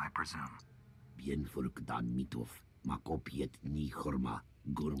 Goreclaw, I presume. Bien furk dan mitov, makopiet ni horma,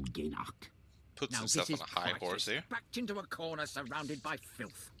 gurm genacht. Puts Now himself this on is a high priceless. horse here. Backed into a corner surrounded by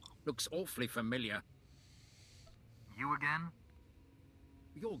filth. Looks awfully familiar. You again?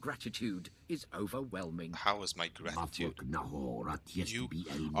 Your gratitude is overwhelming. How is my gratitude? Mafurk nahor atiest You bi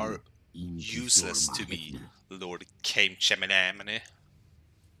elmo, are in useless bisorma to me, etne. Lord Came Cheminamini.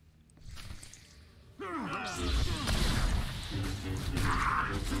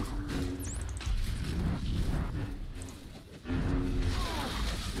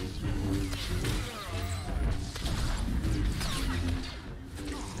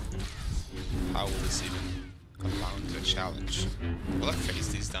 How will this even amount to a challenge? Will I face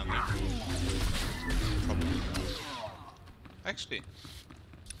these down there? Probably not. Actually,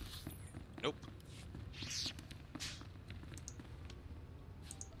 nope.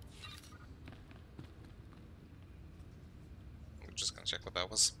 I'm just gonna check what that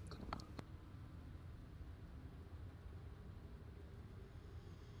was.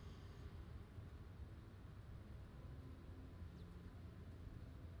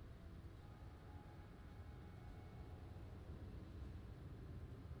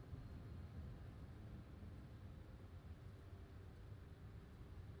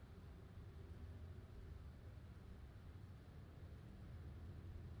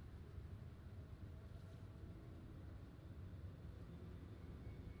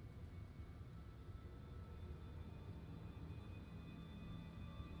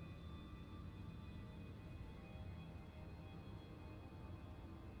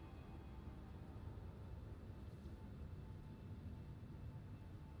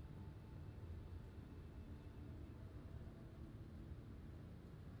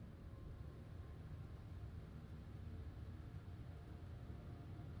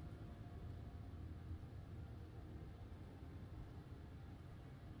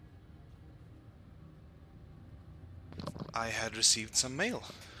 I had received some mail.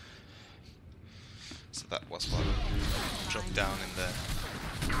 So that was what dropped down in the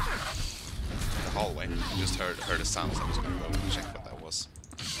hallway. I just heard a sound, so I was gonna go and check what that was.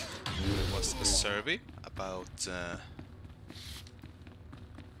 It was a survey about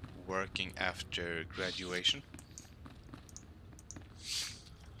working after graduation.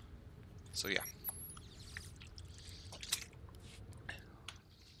 So yeah.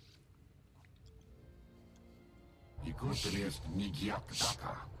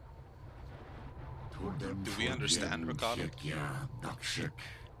 Do we understand, Ricardo?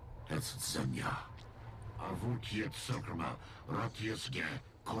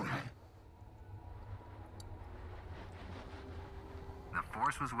 The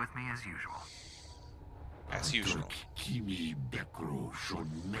Force was with me as usual. As usual. Kimi bekro shod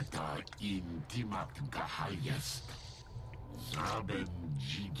meta in timat gahayest. Zaben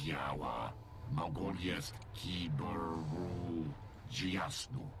jigyawa mogoliest kiboru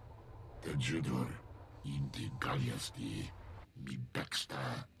jiasnu. The judur inti galiesti mi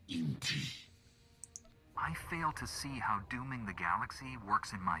beksta inti. I fail to see how dooming the galaxy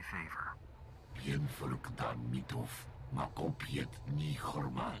works in my favor. Bien volk dan mitov makopiet ni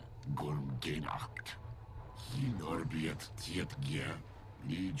horma gurm genacht. Hin orbiet tietgie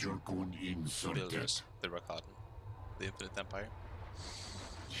ni jorkun in sortet. Builders, the Rakatan, the Infinite Empire.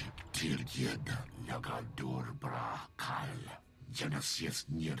 Tirgied lagador bra kal janasies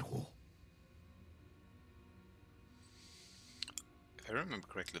nierho. If I remember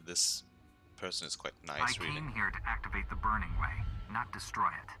correctly, this person is quite I nice, really. came here to activate the burning way, not destroy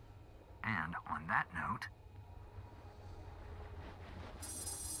it. And on that note...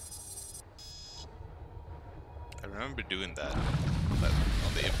 I remember doing that, but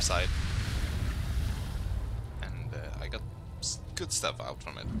on the imp side. And I got good stuff out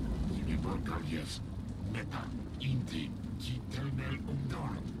from it.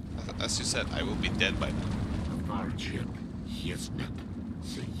 As you said, I will be dead by then.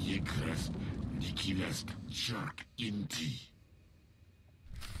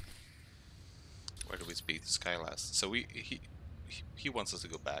 Where do we speak to Skylast? So he wants us to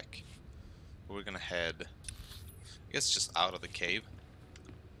go back. We're gonna head, I guess, just out of the cave,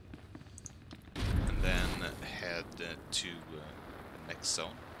 and then head to the next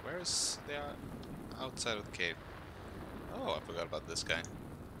zone. Where is they are outside of the cave? Oh, I forgot about this guy.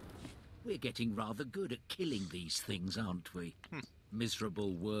 We're getting rather good at killing these things, aren't we?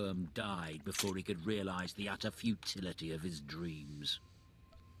 Miserable worm died before he could realize the utter futility of his dreams.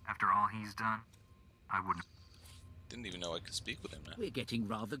 After all he's done, I wouldn't... Didn't even know I could speak with him now. We're getting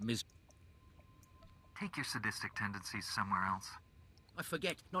rather Take your sadistic tendencies somewhere else. I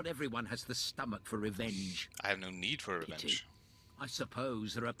forget, not everyone has the stomach for revenge. I have no need for revenge. Pity. I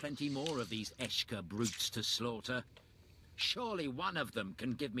suppose there are plenty more of these Eshka brutes to slaughter. Surely one of them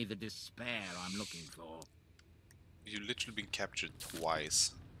can give me the despair I'm looking for. You've literally been captured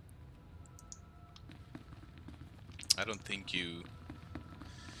twice. I don't think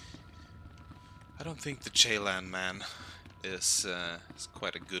the Cheylan man is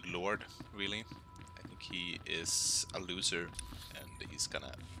quite a good lord, really. I think he is a loser, and he's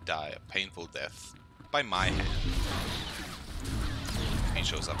gonna die a painful death by my hand. He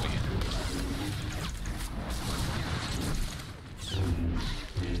shows up again.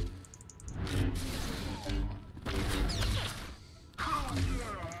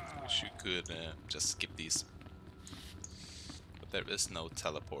 Wish you could just skip these, but there is no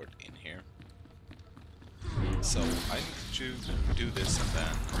teleport in here. So I need to do this, and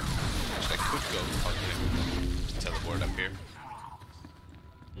then actually I could go to teleport up here.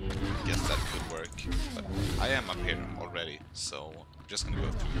 I guess that could work, but I am up here already, so I'm just gonna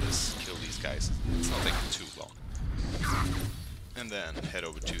go through this, kill these guys. It's not taking too long, and then head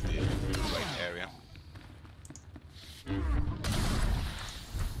over to the right area.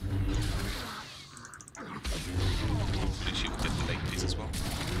 Hopefully she will get the leg piece as well.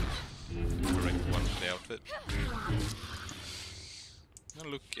 Correct one for the outfit. I'm gonna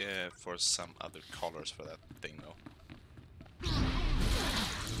look for some other colors for that thing though.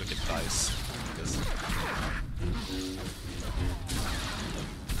 Look at dice. Because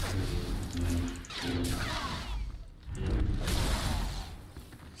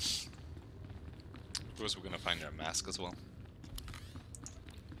of course we're gonna find our mask as well.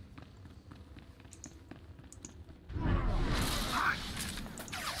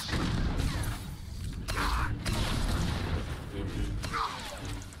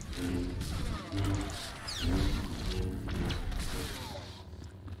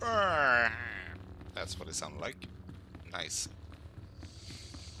 That's what it sounded like. Nice.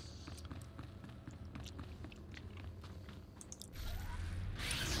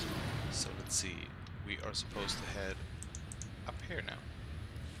 So let's see. We are supposed to head up here now.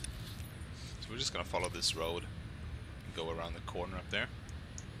 So we're just gonna follow this road and go around the corner up there.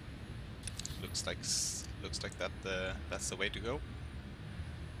 Looks like that's the way to go.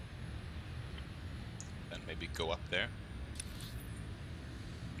 And maybe go up there.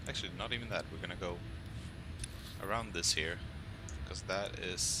 Actually, not even that. We're gonna go around this here, because that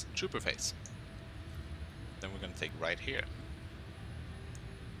is Trooper Face. Then we're gonna take right here.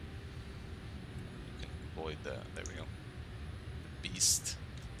 You can avoid the, there we go, the beast.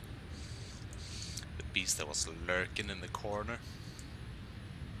 The beast that was lurking in the corner.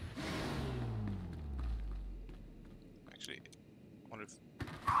 Actually, I wonder if,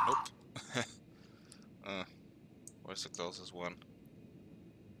 nope. Where's the closest one?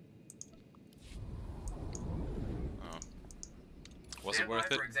 Was it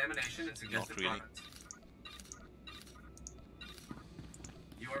worth it? Not really.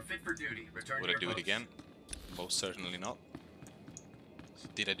 You are fit for duty. Return Would to I do your it post. again? Most certainly not.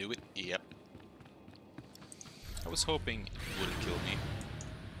 Did I do it? Yep. I was hoping it wouldn't kill me,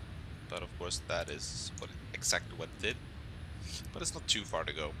 but of course that is exactly what it did. But it's not too far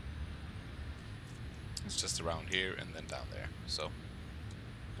to go. It's just around here and then down there. So,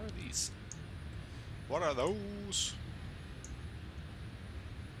 what are these? What are those?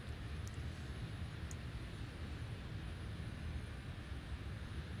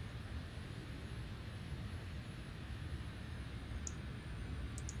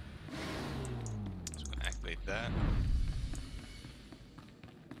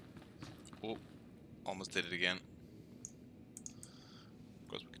 almost did it again. Of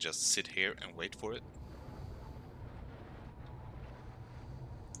course, we could just sit here and wait for it.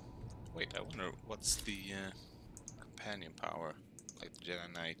 Wait, I wonder what's the companion power, like the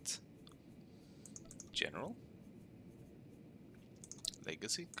Jedi Knight General?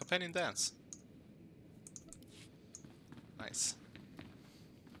 Legacy? Companion Dance. Nice.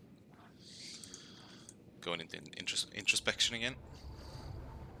 Going into introspection again.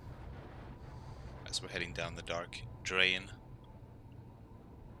 As we're heading down the dark drain.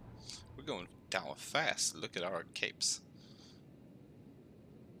 We're going down fast. Look at our capes.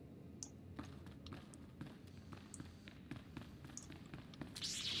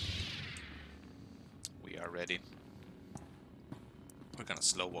 We are ready. We're gonna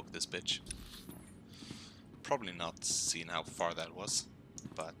slow walk this bitch. Probably not seeing how far that was,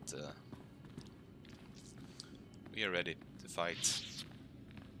 but we are ready to fight.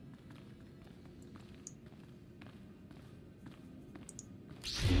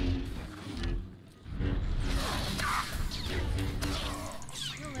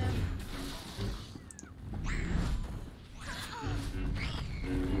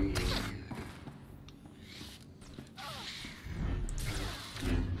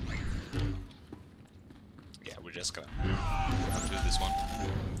 Yeah, we're just gonna do this one.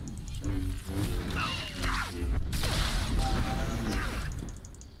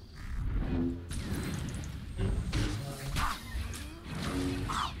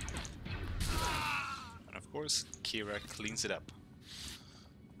 And of course, Kira cleans it up.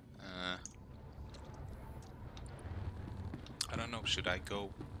 I don't know, should I go?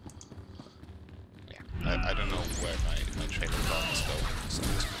 Yeah, I don't know where my trailer bombs go, so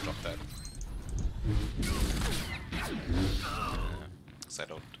I'm just gonna drop that. Because I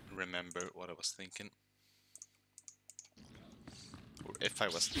don't remember what I was thinking. Or if I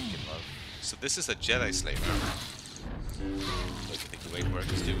was thinking of. So this is a Jedi Slayer. Look, I think the way it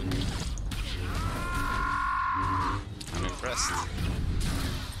works too. I'm impressed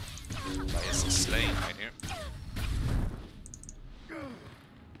by his slaying right here.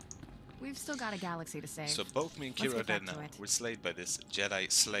 We've still got a galaxy to save. So both me and Kira are dead now. We're slayed by this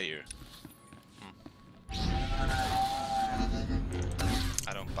Jedi Slayer.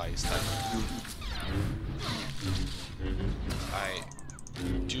 I don't buy his type. I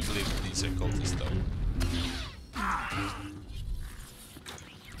do believe that these are cultists though.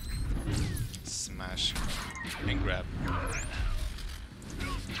 Smash and grab.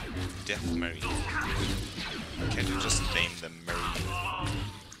 Death Marine. Can't you just name them Marine?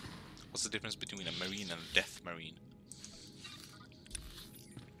 What's the difference between a Marine and a Death Marine?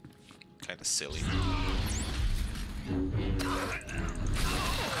 Kinda silly.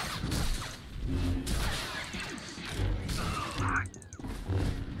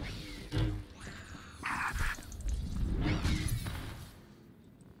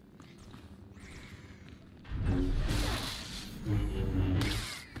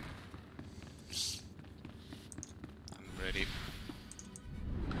 I'm ready.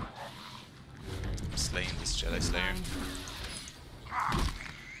 I'm slaying this Jedi Slayer.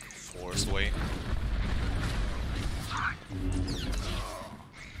 Force away.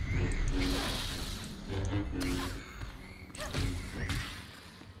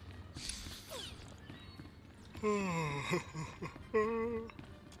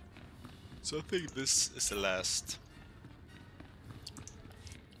 So I think this is the last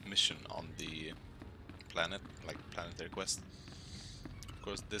mission on the planet, like planetary quest. Of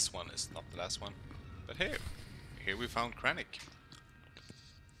course this one is not the last one, but here we found Krennic.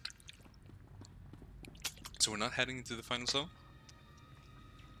 So we're not heading into the final zone?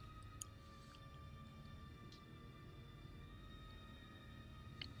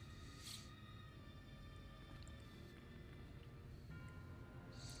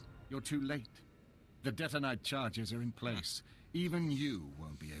 You're too late. The detonite charges are in place. Even you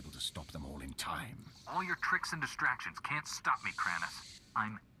won't be able to stop them all in time. All your tricks and distractions can't stop me, Kranis.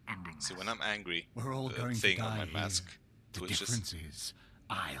 I'm ending this. See, when I'm angry, We're all the going thing to die on my here. mask The twitches. difference is,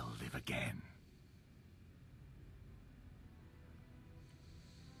 I'll live again.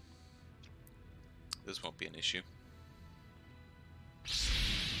 This won't be an issue.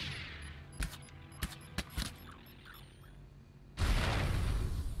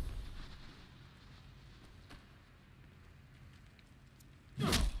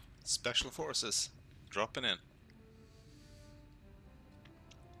 Special Forces dropping in.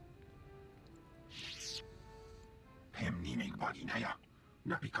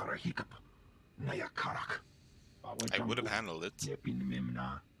 I would have handled it.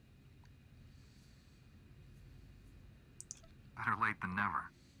 Better late than never.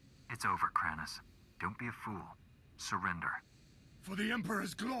 It's over, Kranis. Don't be a fool. Surrender. For the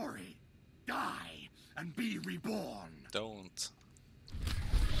Emperor's glory, die and be reborn. Don't.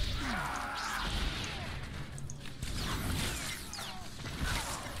 I'm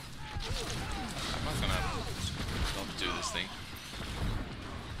not gonna not do this thing.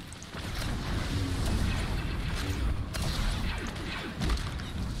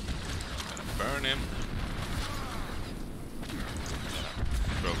 Gonna burn him.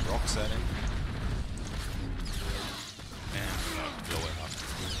 Gonna throw rocks at him. And blow him up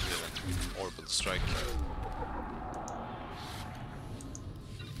with an orbital strike.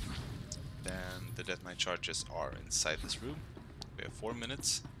 Then the Death Knight charges are inside this room. We have 4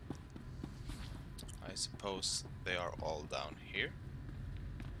 minutes. I suppose they are all down here.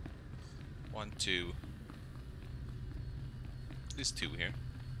 1, 2. At least 2 here.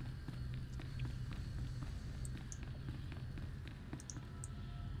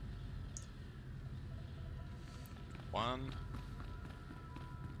 One.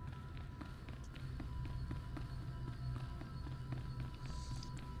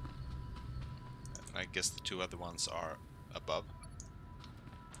 And I guess the 2 other ones are above.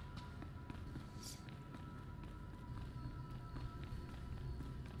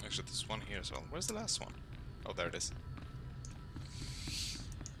 Actually, there's one here as well. Where's the last one? Oh, there it is.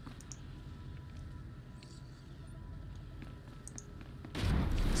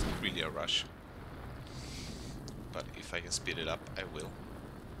 It's not really a rush. But if I can speed it up, I will.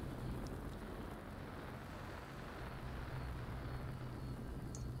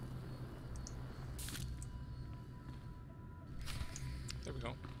 There we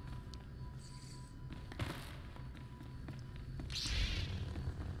go.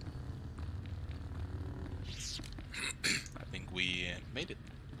 I think we made it.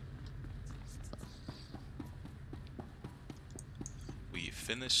 We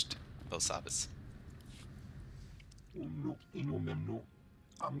finished Belsavis.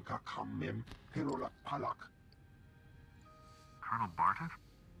 Colonel Bartok?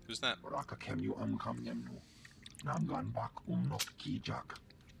 Who's that? With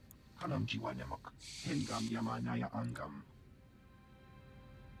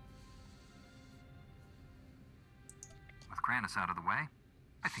Kranis out of the way,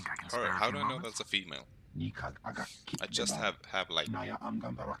 I think I can spare Alright, a how few do I know moments. that's a female? I just have like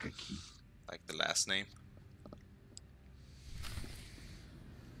the last name.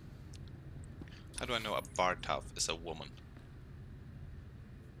 How do I know a Bartov is a woman?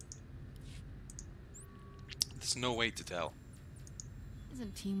 There's no way to tell.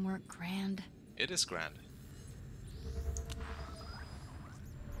 Isn't teamwork grand? It is grand.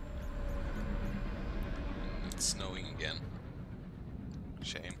 It's snowing again.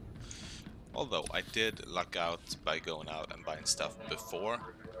 Shame. Although I did luck out by going out and buying stuff before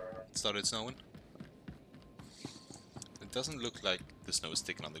it started snowing. It doesn't look like the snow is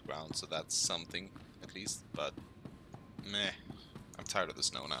sticking on the ground, so that's something at least, but meh. I'm tired of the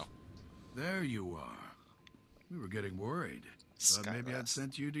snow now. There you are. We were getting worried. Thought maybe I'd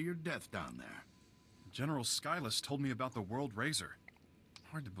sent you to your death down there. General Skyless told me about the World Razor.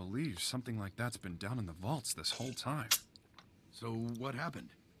 Hard to believe something like that's been down in the vaults this whole time. So what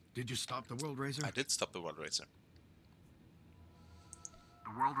happened? Did you stop the World Razor? I did stop the World Razor.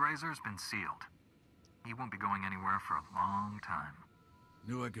 The World Razor's been sealed. He won't be going anywhere for a long time.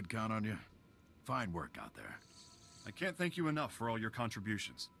 Knew I could count on you. Fine work out there. I can't thank you enough for all your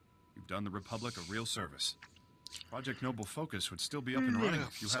contributions. You've done the Republic a real service. Project Noble Focus would still be up and running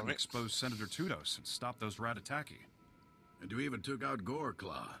if you hadn't exposed Senator Tudos and stopped those Rat-Attacki. And you even took out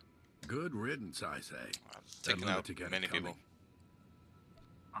Goreclaw. Good riddance, I say. Taking out many people.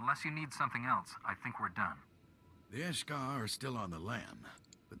 Unless you need something else, I think we're done. The Eshkar are still on the lam,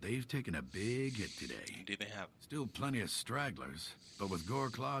 but they've taken a big hit today. Indeed they have. Still plenty of stragglers, but with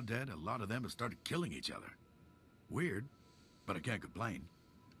Goreclaw dead, a lot of them have started killing each other. Weird, but I can't complain.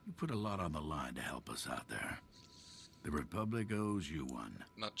 You put a lot on the line to help us out there. The Republic owes you one.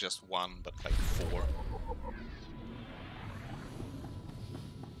 Not just one, but like 4.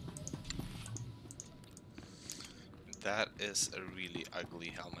 That is a really ugly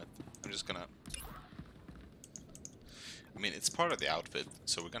helmet. I'm just gonna... I mean, it's part of the outfit,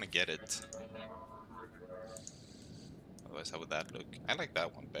 so we're gonna get it. Otherwise, how would that look? I like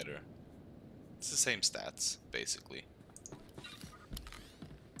that one better. It's the same stats, basically.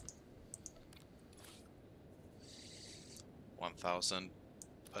 $1,000,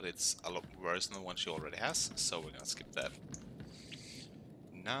 but it's a lot worse than the one she already has, so we're gonna skip that.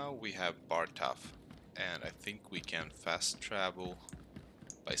 Now we have Bartov, and I think we can fast travel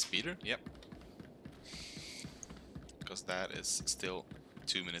by speeder. Yep, because that is still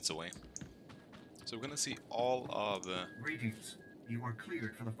 2 minutes away. So we're gonna see all of. Greetings. You are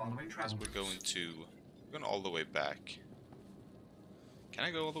cleared for the following travel. We're going all the way back. Can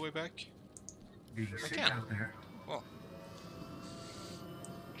I go all the way back? Be I safe can. out there. Well,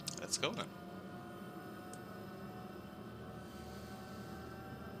 let's go then.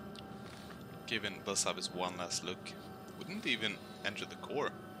 Giving Belsavis one last look. Wouldn't even enter the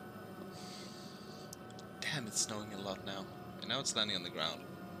core. Damn, it's snowing a lot now. And now it's landing on the ground.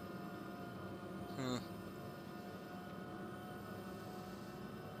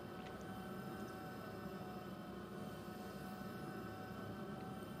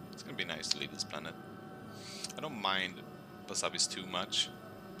 It's gonna be nice to leave this planet. I don't mind Belsavis too much.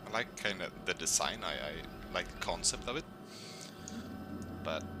 I like kind of the design. I like the concept of it.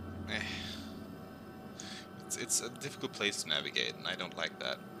 But it's a difficult place to navigate, and I don't like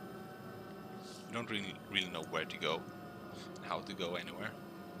that. You don't really know where to go and how to go anywhere.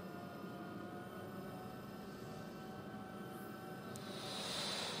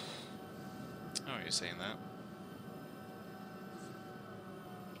 Oh, you're saying that?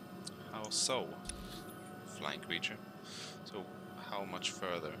 How so? Flying creature. So, how much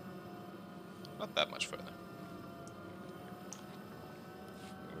further? Not that much further.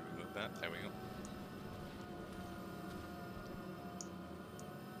 We'll remove that. There we go.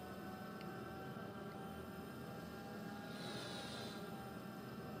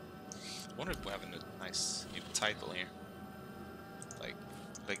 I wonder if we're having a nice new title here. Like,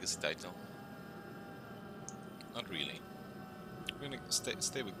 legacy title. Not really. We're gonna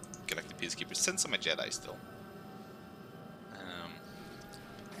stay with Galactic Peacekeepers, since I'm a Jedi still.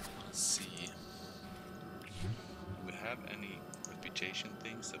 Let's see. Do we have any reputation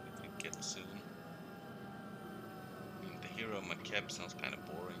things that we could get soon? I mean, the hero of Macab sounds kind of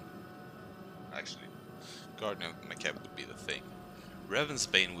boring. Actually, Guardian of Macab would be the thing. Revan's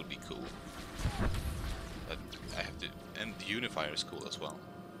Bane would be cool. But I have to... And the Unifier is cool as well.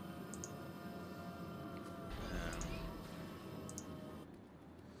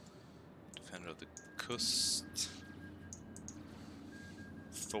 Defender of the Coast.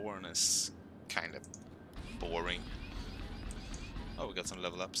 Thorn is kind of boring. Oh, we got some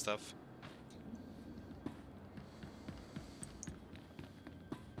level up stuff.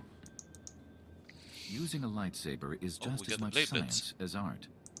 Using a lightsaber is just as much science as art.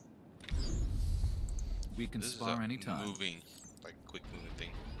 We can spar anytime. Moving, like quick moving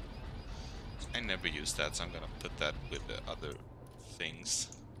thing. I never use that, so I'm gonna put that with the other things.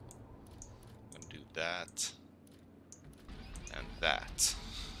 I'm gonna do that and that.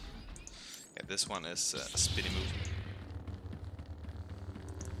 Yeah, this one is a speedy move.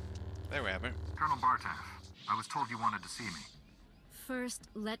 There we have it. Colonel Bartav, I was told you wanted to see me. First,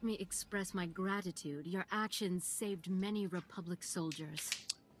 let me express my gratitude. Your actions saved many Republic soldiers.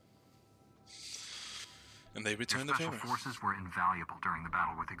 And they returned the favor. Special forces were invaluable during the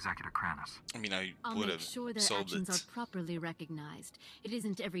battle with Executive Kranis. I mean, I'll make sure their actions are properly recognized. It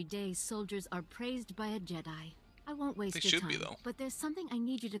isn't every day soldiers are praised by a Jedi. I won't waste your time. They should be, though. But there's something I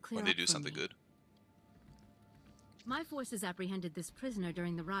need you to clear up when they do something good. My forces apprehended this prisoner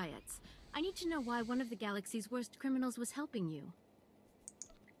during the riots. I need to know why one of the galaxy's worst criminals was helping you.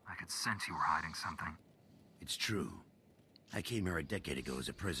 I could sense you were hiding something. It's true. I came here a decade ago as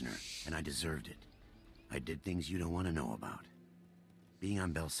a prisoner, and I deserved it. I did things you don't want to know about. Being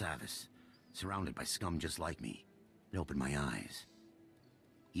on Belsavis, surrounded by scum just like me, it opened my eyes.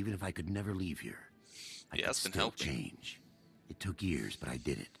 Even if I could never leave here, I could still change. It took years, but I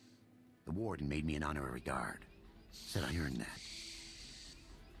did it. The warden made me an honorary guard. Said I earned that.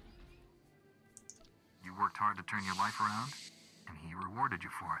 You worked hard to turn your life around, and he rewarded you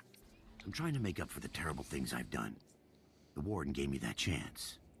for it. I'm trying to make up for the terrible things I've done. The warden gave me that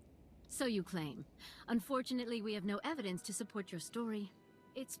chance. So you claim. Unfortunately, we have no evidence to support your story.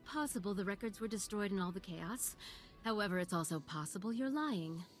 It's possible the records were destroyed in all the chaos. However, it's also possible you're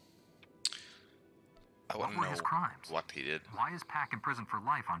lying. I want to know his crimes. What he did. Why is Pack in prison for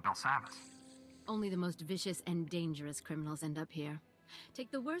life on Belsavis? Only the most vicious and dangerous criminals end up here.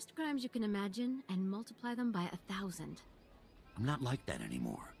 Take the worst crimes you can imagine and multiply them by 1,000. I'm not like that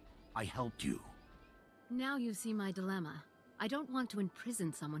anymore. I helped you. Now you see my dilemma. I don't want to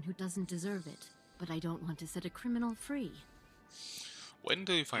imprison someone who doesn't deserve it, but I don't want to set a criminal free. When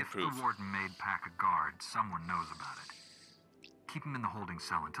do you find proof? If the warden made Pack a guard, someone knows about it. Keep him in the holding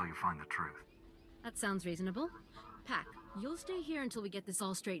cell until you find the truth. That sounds reasonable. Pack, you'll stay here until we get this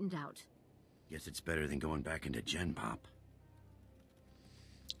all straightened out. Guess it's better than going back into Gen Pop.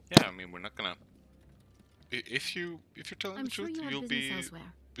 Yeah, I mean, we're not gonna... If you're telling the truth, you'll be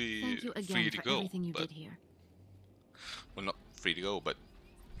Thank you again free to for go. Everything you did here. Well, not free to go, but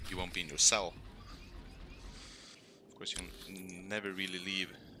you won't be in your cell course, you never really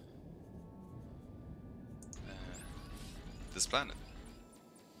leave this planet.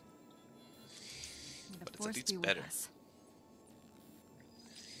 But it's at least better.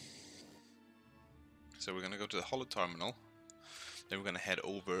 So we're gonna go to the Holo Terminal. Then we're gonna head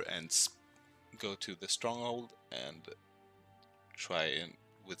over and go to the Stronghold and try and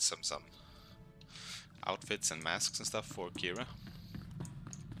with some outfits and masks and stuff for Kira.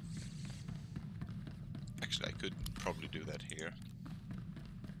 Actually, I could probably do that here.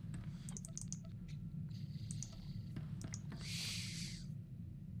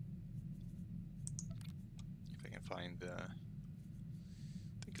 If I can find,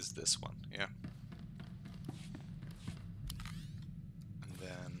 I think it's this one, yeah. And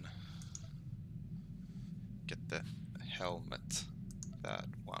then get the helmet, that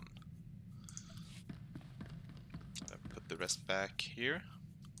one. Put the rest back here.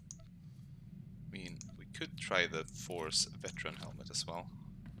 I mean, we could try the Force Veteran helmet as well.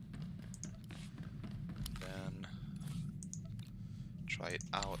 Then try it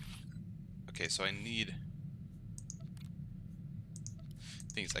out. Okay, so I need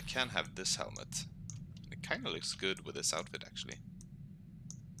things. I can have this helmet. It kind of looks good with this outfit, actually.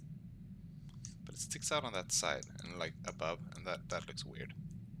 But it sticks out on that side and like above, and that looks weird.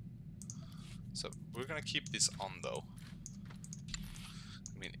 So we're gonna keep this on though.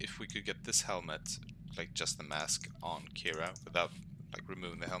 I mean, if we could get this helmet, like just the mask on Kira without like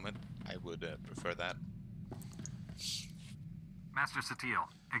removing the helmet, I would prefer that. Master SWTOR,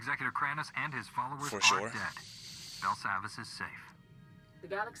 Executor Kranis and his followers are dead. Belsavis is safe. The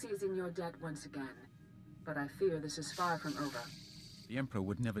galaxy is in your debt once again, but I fear this is far from over. The Emperor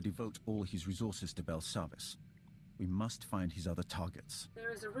would never devote all his resources to Belsavis. We must find his other targets.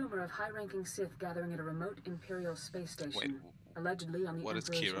 There is a rumor of high-ranking Sith gathering at a remote Imperial space station, allegedly on the Emperor's orders.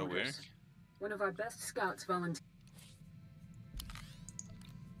 What is Kira wearing? One of our best scouts volunteered.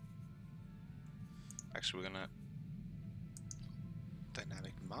 Actually, we're gonna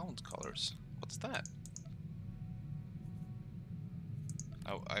dynamic mount colors. What's that?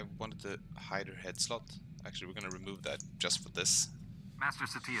 Oh, I wanted to hide her head slot. Actually, we're gonna remove that just for this. Master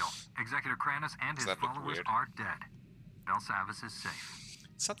SWTOR, Executor Kranis and his followers are dead. Belsavis is safe.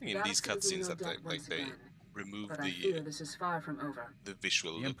 Something in these cutscenes that they remove but I fear this is far from over. The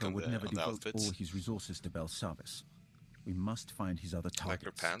visual the look Emperor on would the, never on the devote outfits. all his resources to Belsavis. We must find his other targets.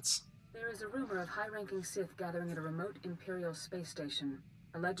 Like her pants. There is a rumor of high-ranking Sith gathering at a remote Imperial space station,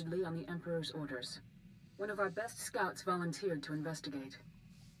 allegedly on the Emperor's orders. One of our best scouts volunteered to investigate.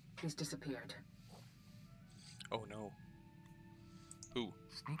 He's disappeared. Oh no. Who?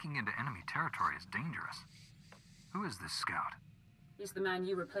 Sneaking into enemy territory is dangerous. Who is this scout? He's the man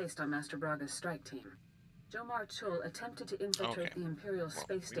you replaced on Master Braga's strike team. Jomar Chul attempted to infiltrate the Imperial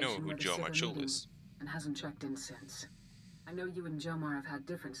space station where the Sith are meeting, and hasn't checked in since. I know you and Jomar have had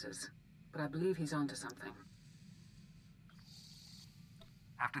differences, but I believe he's onto something.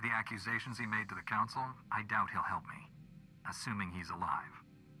 After the accusations he made to the Council, I doubt he'll help me. Assuming he's alive.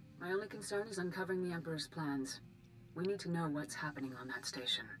 My only concern is uncovering the Emperor's plans. We need to know what's happening on that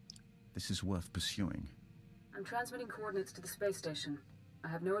station. This is worth pursuing. I'm transmitting coordinates to the space station. I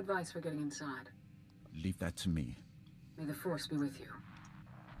have no advice for getting inside. Leave that to me. May the Force be with you.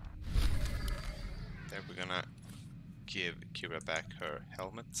 There, we're gonna give Kira back her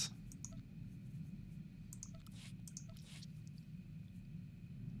helmet.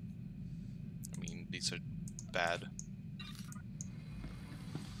 I mean, these are bad.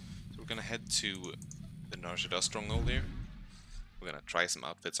 So we're gonna head to the SWTOR stronghold here. We're gonna try some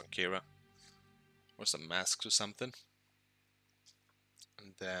outfits on Kira. Or some masks or something.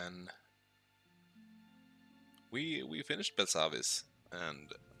 And then we finished Belsavis,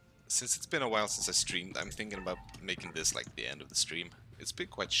 and since it's been a while since I streamed, I'm thinking about making this like the end of the stream. It's been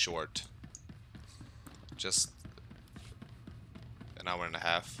quite short. Just an hour and a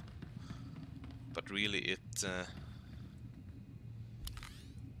half. But really it I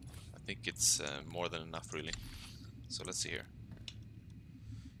think it's more than enough really. So let's see here.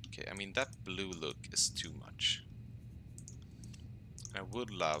 Okay, I mean that blue look is too much. I would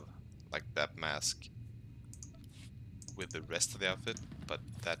love like that mask with the rest of the outfit, but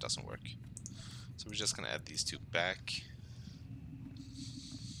that doesn't work. So we're just gonna add these two back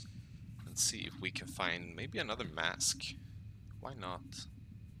and see if we can find maybe another mask. Why not?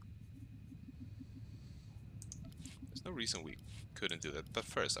 There's no reason we couldn't do that. But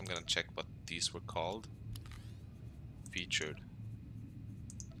first I'm gonna check what these were called. Featured.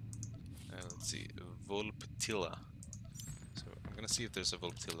 Let's see, Volptilla. So I'm gonna see if there's a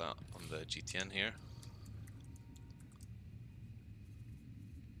Volptilla on the GTN here.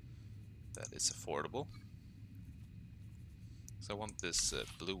 That is affordable. So I want this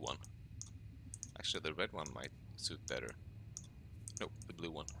blue one. Actually, the red one might suit better. Nope, the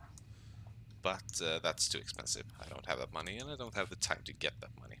blue one. But that's too expensive. I don't have that money, and I don't have the time to get that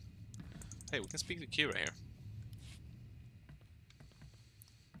money. Hey, we can speak to Kira here.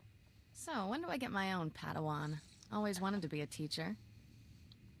 So, when do I get my own Padawan? Always wanted to be a teacher.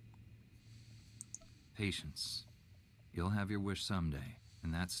 Patience. You'll have your wish someday,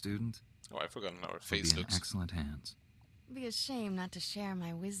 and that student... Oh, I forgot how her will face be looks. in excellent hands. Be a shame not to share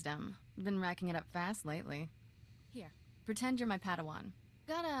my wisdom. Been racking it up fast lately. Here, pretend you're my Padawan.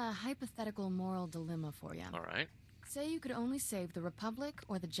 Got a hypothetical moral dilemma for you. Alright. Say you could only save the Republic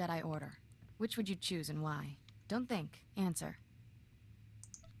or the Jedi Order. Which would you choose and why? Don't think. Answer.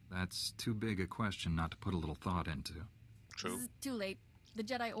 That's too big a question not to put a little thought into. True. Too late. The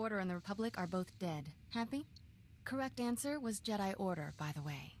Jedi Order and the Republic are both dead. Happy? Correct answer was Jedi Order, by the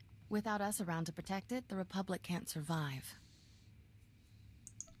way. Without us around to protect it, the Republic can't survive.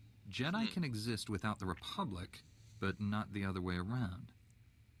 Jedi can exist without the Republic, but not the other way around.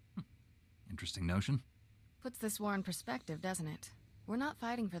 Interesting notion. Puts this war in perspective, doesn't it? We're not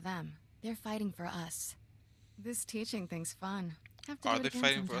fighting for them. They're fighting for us. This teaching thing's fun. Have to Are do they it again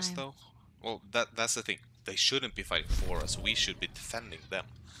fighting for us, sometime. though? Well, that's the thing. They shouldn't be fighting for us. We should be defending them.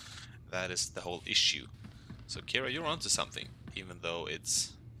 That is the whole issue. So, Kira, you're onto something, even though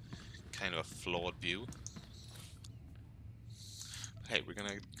it's kind of a flawed view. Hey, we're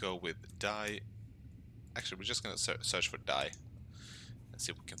gonna go with dye. Actually, we're just gonna search for dye and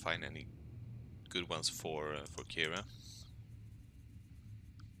see if we can find any good ones for Kira.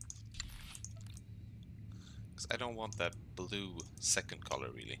 Because I don't want that blue second color,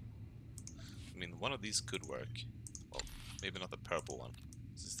 really. I mean, one of these could work. Well, maybe not the purple one,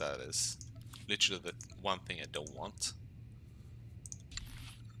 since that is literally the one thing I don't want.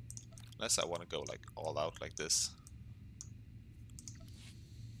 Unless I want to go like all out like this.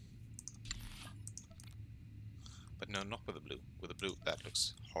 But no, not with the blue. With the blue, that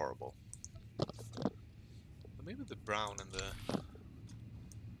looks horrible. But maybe the brown and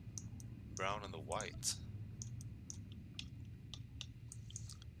the white.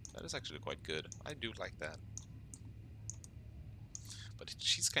 That is actually quite good. I do like that. But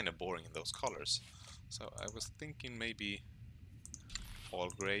she's kind of boring in those colors. So I was thinking maybe all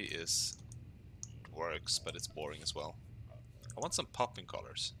gray works, but it's boring as well. I want some popping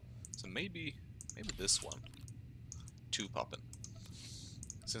colors. So maybe this one. 2 poppin'.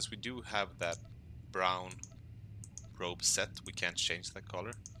 Since we do have that brown robe set, we can't change that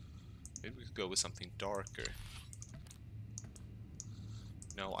color. Maybe we could go with something darker.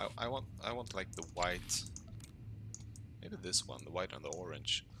 No, I want like the white. Maybe this one, the white and the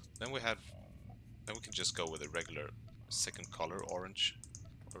orange. Then we can just go with a regular second color, orange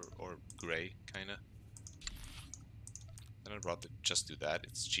or gray kinda. Then I'd rather just do that,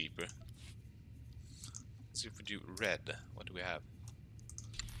 it's cheaper. Let's see if we do red. What do we have?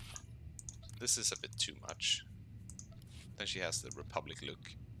 This is a bit too much. Then she has the Republic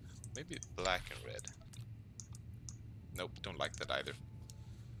look. Maybe black and red. Nope, don't like that either.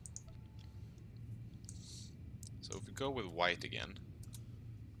 So if we go with white again.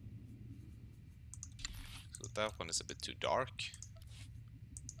 So that one is a bit too dark.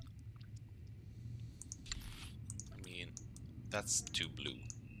 I mean, that's too blue.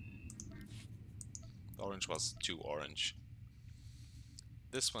 The orange was too orange.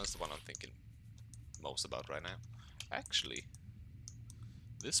 This one's the one I'm thinking most about right now. Actually,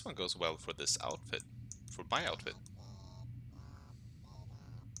 this one goes well for this outfit. For my outfit.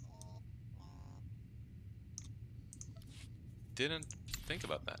 Didn't think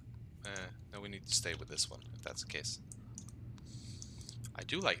about that. No, we need to stay with this one, if that's the case. I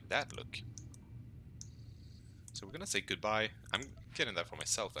do like that look. So we're gonna say goodbye. I'm getting that for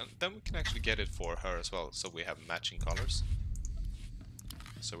myself, and then we can actually get it for her as well, so we have matching colors.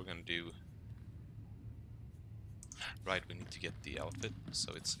 So we're gonna do... Right, we need to get the outfit,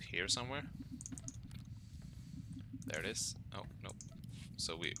 so it's here somewhere. There it is. Oh, no.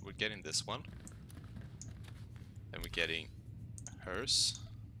 So we're getting this one. Then we're getting hers.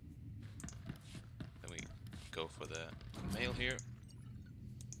 Then we go for the male here.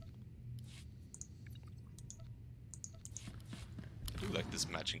 I do like this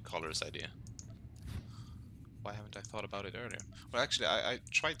matching colors idea. Why haven't I thought about it earlier? Well, actually, I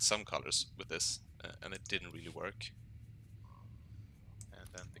tried some colors with this, and it didn't really work. And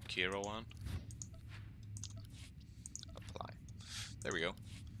then the Kira one. Apply. There we go.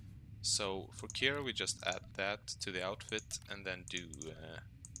 So for Kira, we just add that to the outfit and then do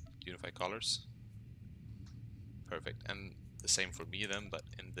unify colors. Perfect. And the same for me then, but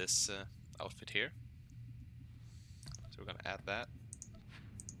in this outfit here. So we're gonna add that.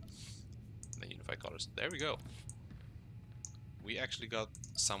 And then unify colors. There we go. We actually got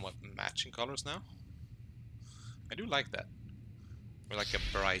somewhat matching colors now. I do like that. We're like a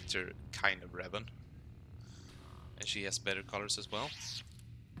brighter kind of Revan. And she has better colors as well.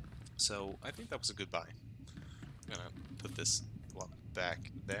 So I think that was a good buy. I'm gonna put this one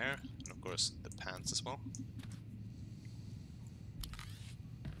back there. And of course the pants as well.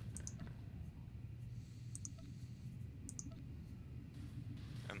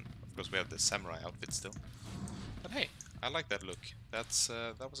 And of course we have the samurai outfit still. But hey, I like that look. That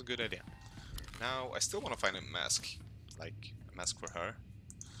was a good idea. Now I still want to find a mask. Like a mask for her.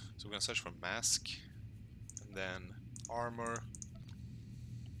 So we're gonna search for mask. And then armor.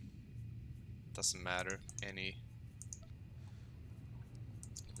 Doesn't matter. Any.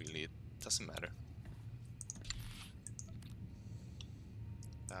 Really, it doesn't matter.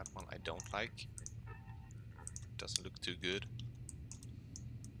 That one I don't like. Doesn't look too good.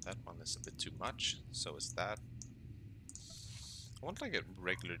 That one is a bit too much. So is that. I want like a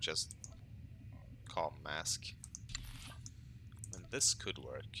regular just calm mask. And this could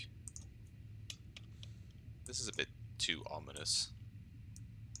work. This is a bit too ominous.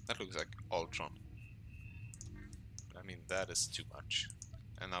 That looks like Ultron. I mean, that is too much.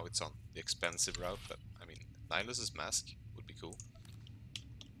 And now it's on the expensive route, but I mean, Nihilus's mask would be cool.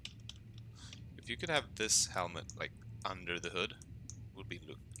 If you could have this helmet like under the hood, would be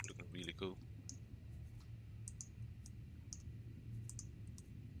looking really cool.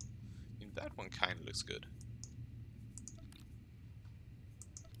 I mean, that one kind of looks good.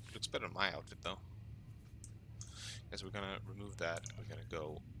 Looks better than my outfit though. Guess we're gonna remove that. We're gonna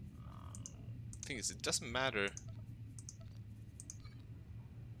go. The thing is, it doesn't matter.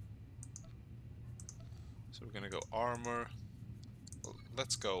 So we're gonna go armor. Well,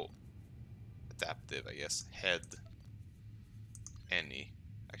 let's go adaptive, I guess. Head. Any.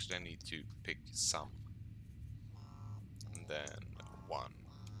 Actually, I need to pick some. And then 1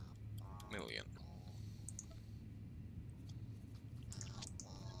 million.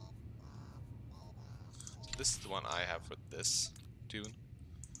 So this is the one I have for this tune.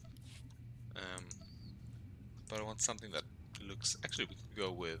 But I want something that looks. Actually, we could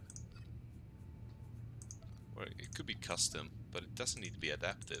go with. Or it could be custom, but it doesn't need to be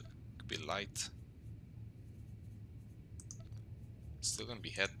adaptive. It could be light. It's still gonna be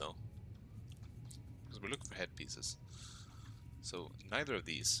head though, because we're looking for head pieces. So neither of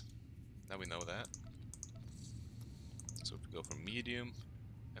these. Now we know that. So if we go for medium,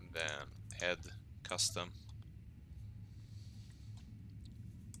 and then head, custom.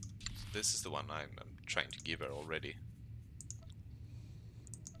 So this is the one I'm trying to give her already.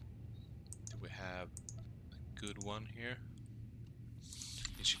 Do we have a good one here?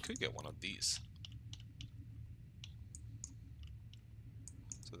 And she could get one of these.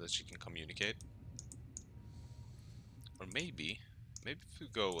 So that she can communicate. Or maybe if we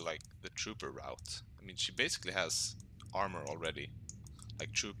go like the trooper route. I mean, she basically has armor already,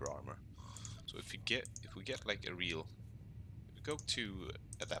 like trooper armor. So if we get like a real, if we go to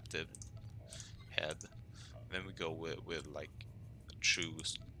adaptive head, and then we go with like a true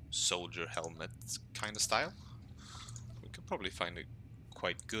soldier helmet kind of style, we could probably find a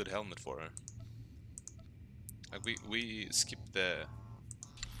quite good helmet for her. Like we skip the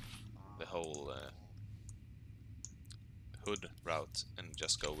whole hood route and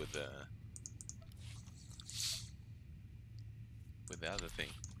just go with the other thing.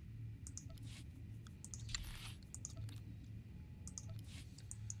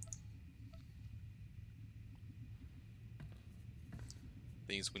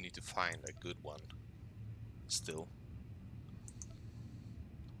 Things we need to find a good one still.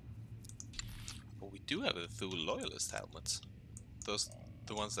 But we do have the Thule Loyalist helmets. Those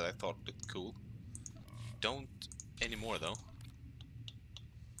the ones that I thought looked cool. Don't anymore though.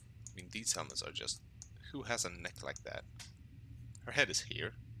 I mean, these helmets are just. Who has a neck like that? Her head is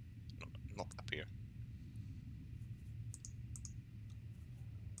here, not up here.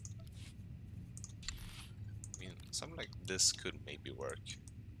 I mean, something like this could maybe work.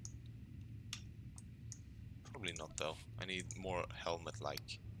 Probably not though. I need more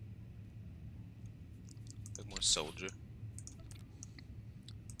helmet-like. A bit more soldier.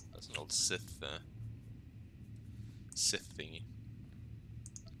 That's an old Sith thingy.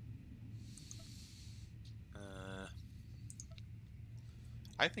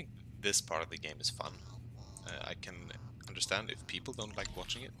 I think this part of the game is fun. I can understand if people don't like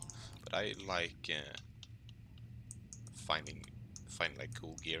watching it, but I like finding like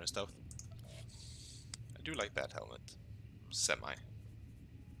cool gear and stuff. I do like that helmet, semi.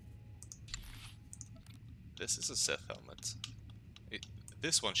 This is a Seth helmet.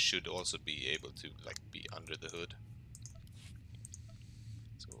 This one should also be able to like be under the hood.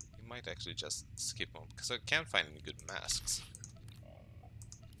 So we might actually just skip one because I can't find any good masks.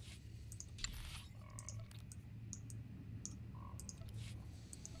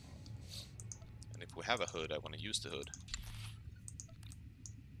 And if we have a hood, I want to use the hood.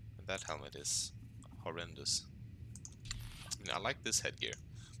 And that helmet is horrendous. I mean, I like this headgear,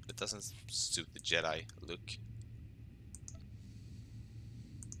 but it doesn't suit the Jedi look.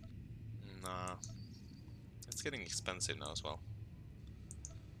 Nah, it's getting expensive now as well.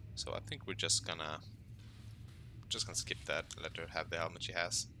 So I think we're just gonna skip that. Let her have the helmet she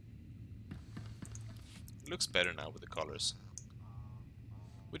has. It looks better now with the colors.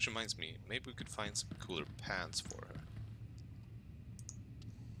 Which reminds me, maybe we could find some cooler pants for her.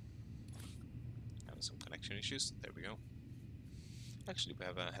 Having some connection issues. There we go. Actually, we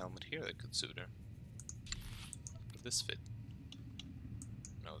have a helmet here that could suit her. Would this fit?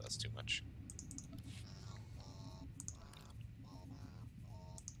 No, that's too much.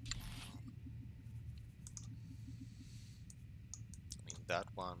 I mean, that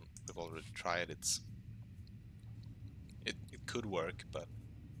one we've already tried. It could work, but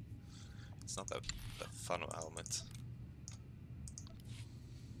it's not that fun of a helmet.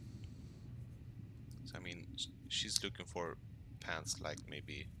 So I mean, she's looking for pants like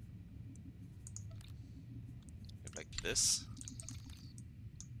maybe like this.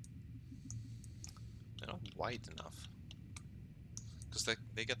 They're not white enough because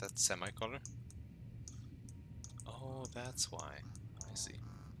they get that semi-color. Oh, that's why. I see.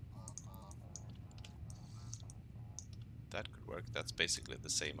 That could work. That's basically the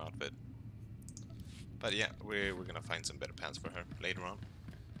same outfit. But yeah, we're gonna find some better pants for her later on.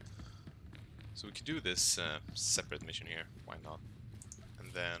 So we could do this separate mission here. Why not?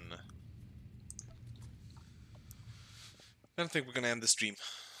 And then I think we're gonna end the stream.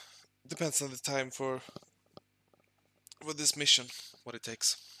 Depends on the time for this mission, what it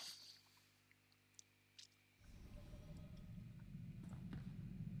takes.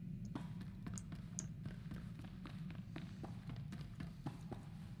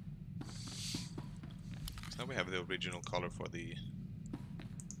 So now we have the original color for the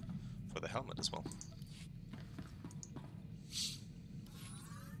helmet as well.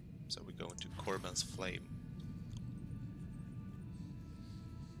 So we go into Korriban's Flame.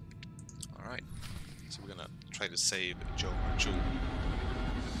 Alright, so we're gonna try to save Joe Marchul.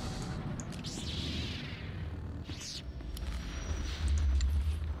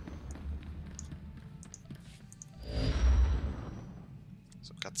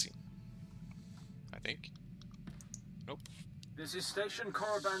 So cutscene, I think. Nope. This is Station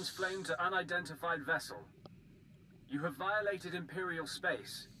Korriban's Flame to unidentified vessel. You have violated Imperial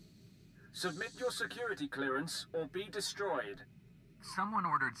space. Submit your security clearance or be destroyed. Someone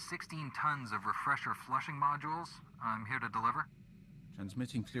ordered 16 tons of refresher flushing modules. I'm here to deliver.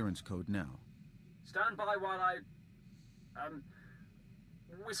 Transmitting clearance code now. Stand by while I...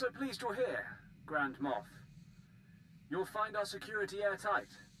 We're so pleased you're here, Grand Moff. You'll find our security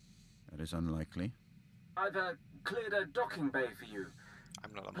airtight. That is unlikely. I've cleared a docking bay for you.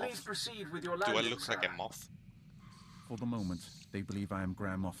 I'm not a moth. Please proceed with your landing, Do I look like a moth? For the moment, they believe I am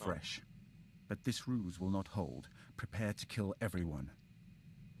Grand Moff Fresh. But this ruse will not hold. Prepare to kill everyone.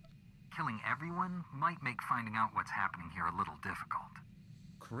 Killing everyone might make finding out what's happening here a little difficult.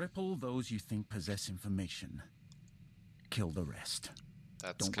 Cripple those you think possess information. Kill the rest.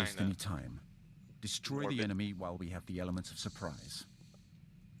 Don't waste any time. Destroy the enemy while we have the elements of surprise.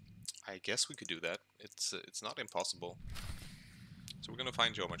 I guess we could do that. It's not impossible. So we're gonna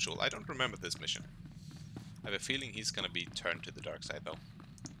find Joe Marchul. I don't remember this mission. I have a feeling he's gonna be turned to the dark side though.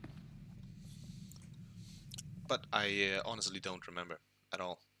 But I honestly don't remember at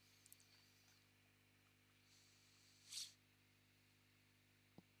all.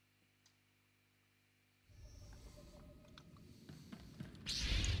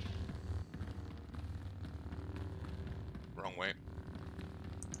 Wrong way.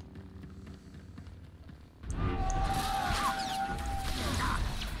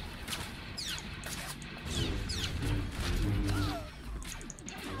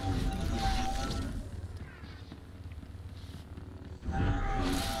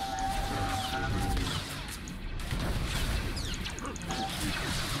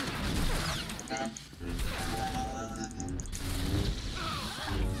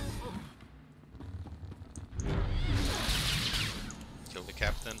 Kill the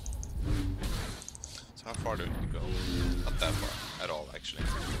captain. So how far do we need to go? Not that far at all, actually.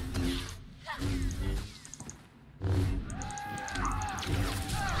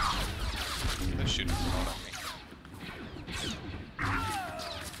 They're shooting a lot at me.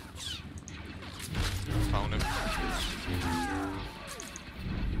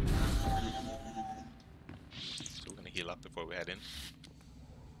 up before we head in.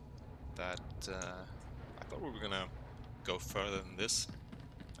 That I thought we were gonna go further than this.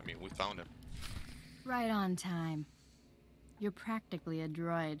 I mean, we found him. Right on time. You're practically a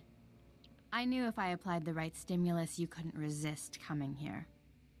droid. I knew if I applied the right stimulus, you couldn't resist coming here.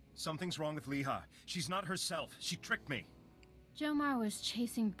 Something's wrong with Leha. She's not herself. She tricked me. Jomar was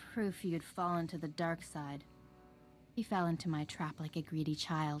chasing proof you'd fallen to the dark side. He fell into my trap like a greedy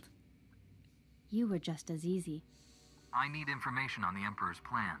child. You were just as easy. I need information on the Emperor's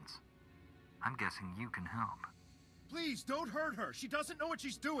plans. I'm guessing you can help. Please, don't hurt her. She doesn't know what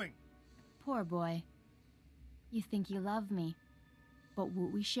she's doing. Poor boy. You think you love me, but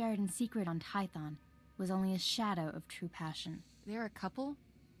what we shared in secret on Tython was only a shadow of true passion. They're a couple?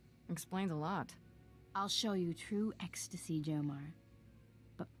 Explains a lot. I'll show you true ecstasy, Jomar.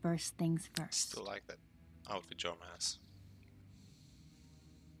 But first things first. Still like that outfit Jomar has.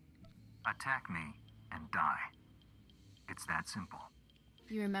 Attack me and die. It's that simple.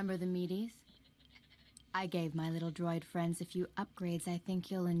 You remember the meaties? I gave my little droid friends a few upgrades I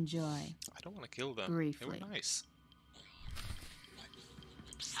think you'll enjoy. I don't want to kill them. Briefly. They were nice.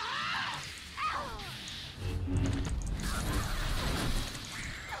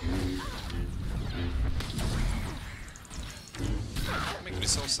 That makes me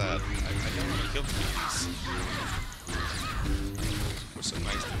so sad. I don't want to kill the meaties. They were so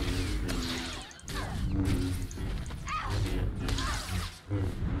nice to me.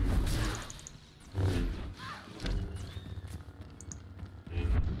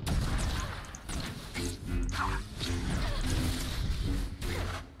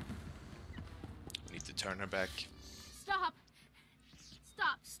 Need to turn her back. Stop!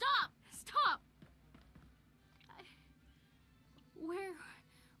 Stop! Stop! Stop!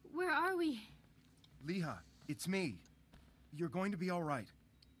 Where are we? Leha, it's me. You're going to be all right.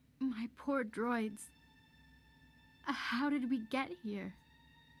 My poor droids. How did we get here?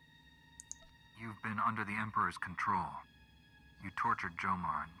 You've been under the Emperor's control. You tortured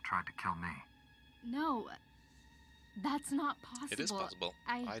Jomar and tried to kill me. No, that's not possible. It is possible.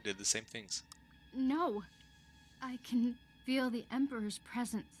 I did the same things. No, I can feel the Emperor's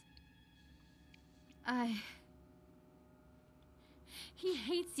presence. He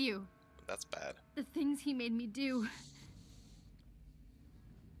hates you. That's bad. The things he made me do.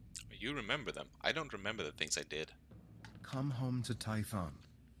 You remember them. I don't remember the things I did. Come home to Tython.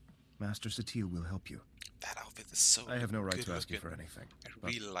 Master SWTOR will help you. That outfit is so I have no right good to ask you looking. for anything. I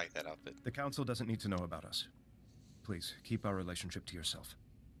really like that outfit. The Council doesn't need to know about us. Please, keep our relationship to yourself.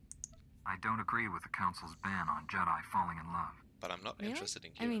 I don't agree with the Council's ban on Jedi falling in love. But I'm not Really? interested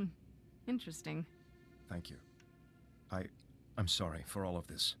in I killing. mean, interesting. Thank you. I'm sorry for all of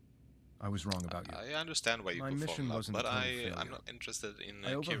this. I was wrong about you. I understand why you My could fall mission in love, wasn't but a total I'm failure. not interested in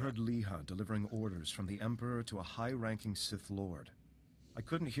I overheard Kira. Leha delivering orders from the Emperor to a high-ranking Sith Lord. I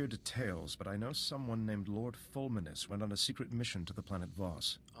couldn't hear details, but I know someone named Lord Fulminus went on a secret mission to the planet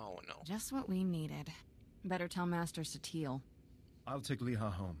Voss. Oh no. Just what we needed. Better tell Master SWTOR. I'll take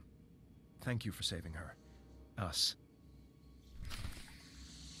Leha home. Thank you for saving her. Us.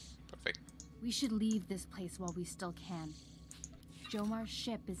 Perfect. We should leave this place while we still can. Jomar's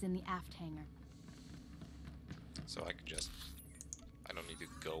ship is in the aft hangar. So I could just... I don't need to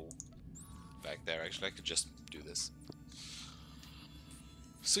go back there. Actually, I could just do this.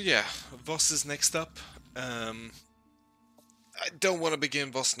 So yeah, Voss is next up. I don't want to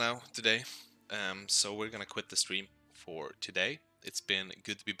begin Voss now, today. So we're gonna quit the stream for today. It's been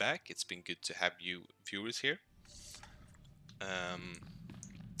good to be back. It's been good to have you viewers here. And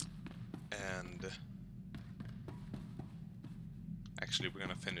actually, we're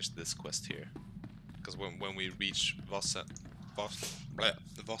gonna finish this quest here, because when we reach the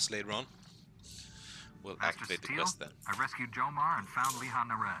Voss later on, we'll activate the quest then. I rescued Jomar and found Leha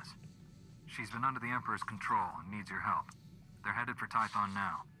Nerez. She's been under the Emperor's control and needs your help. They're headed for Tython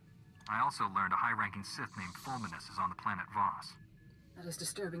now. I also learned a high-ranking Sith named Fulminus is on the planet Voss. That is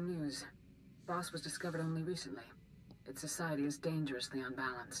disturbing news. Voss was discovered only recently. Its society is dangerously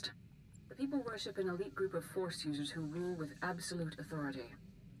unbalanced. The people worship an elite group of Force users who rule with absolute authority.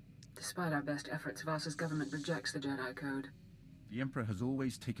 Despite our best efforts, Voss's government rejects the Jedi Code. The Emperor has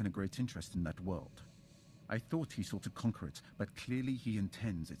always taken a great interest in that world. I thought he sought to conquer it, but clearly he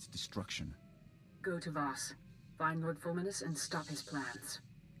intends its destruction. Go to Voss. Find Lord Fulminus and stop his plans.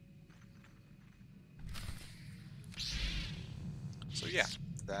 So yeah,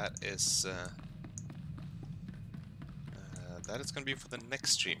 that is going to be for the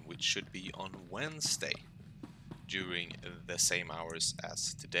next stream, which should be on Wednesday during the same hours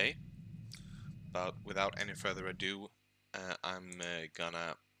as today. But without any further ado, I'm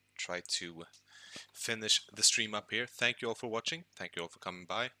gonna try to finish the stream up here. Thank you all for watching. Thank you all for coming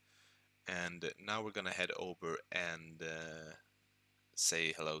by. And now we're gonna head over and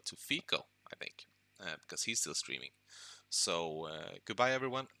say hello to Fico, I think, because he's still streaming. So goodbye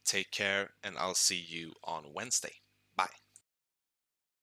everyone, take care, and I'll see you on Wednesday. Bye.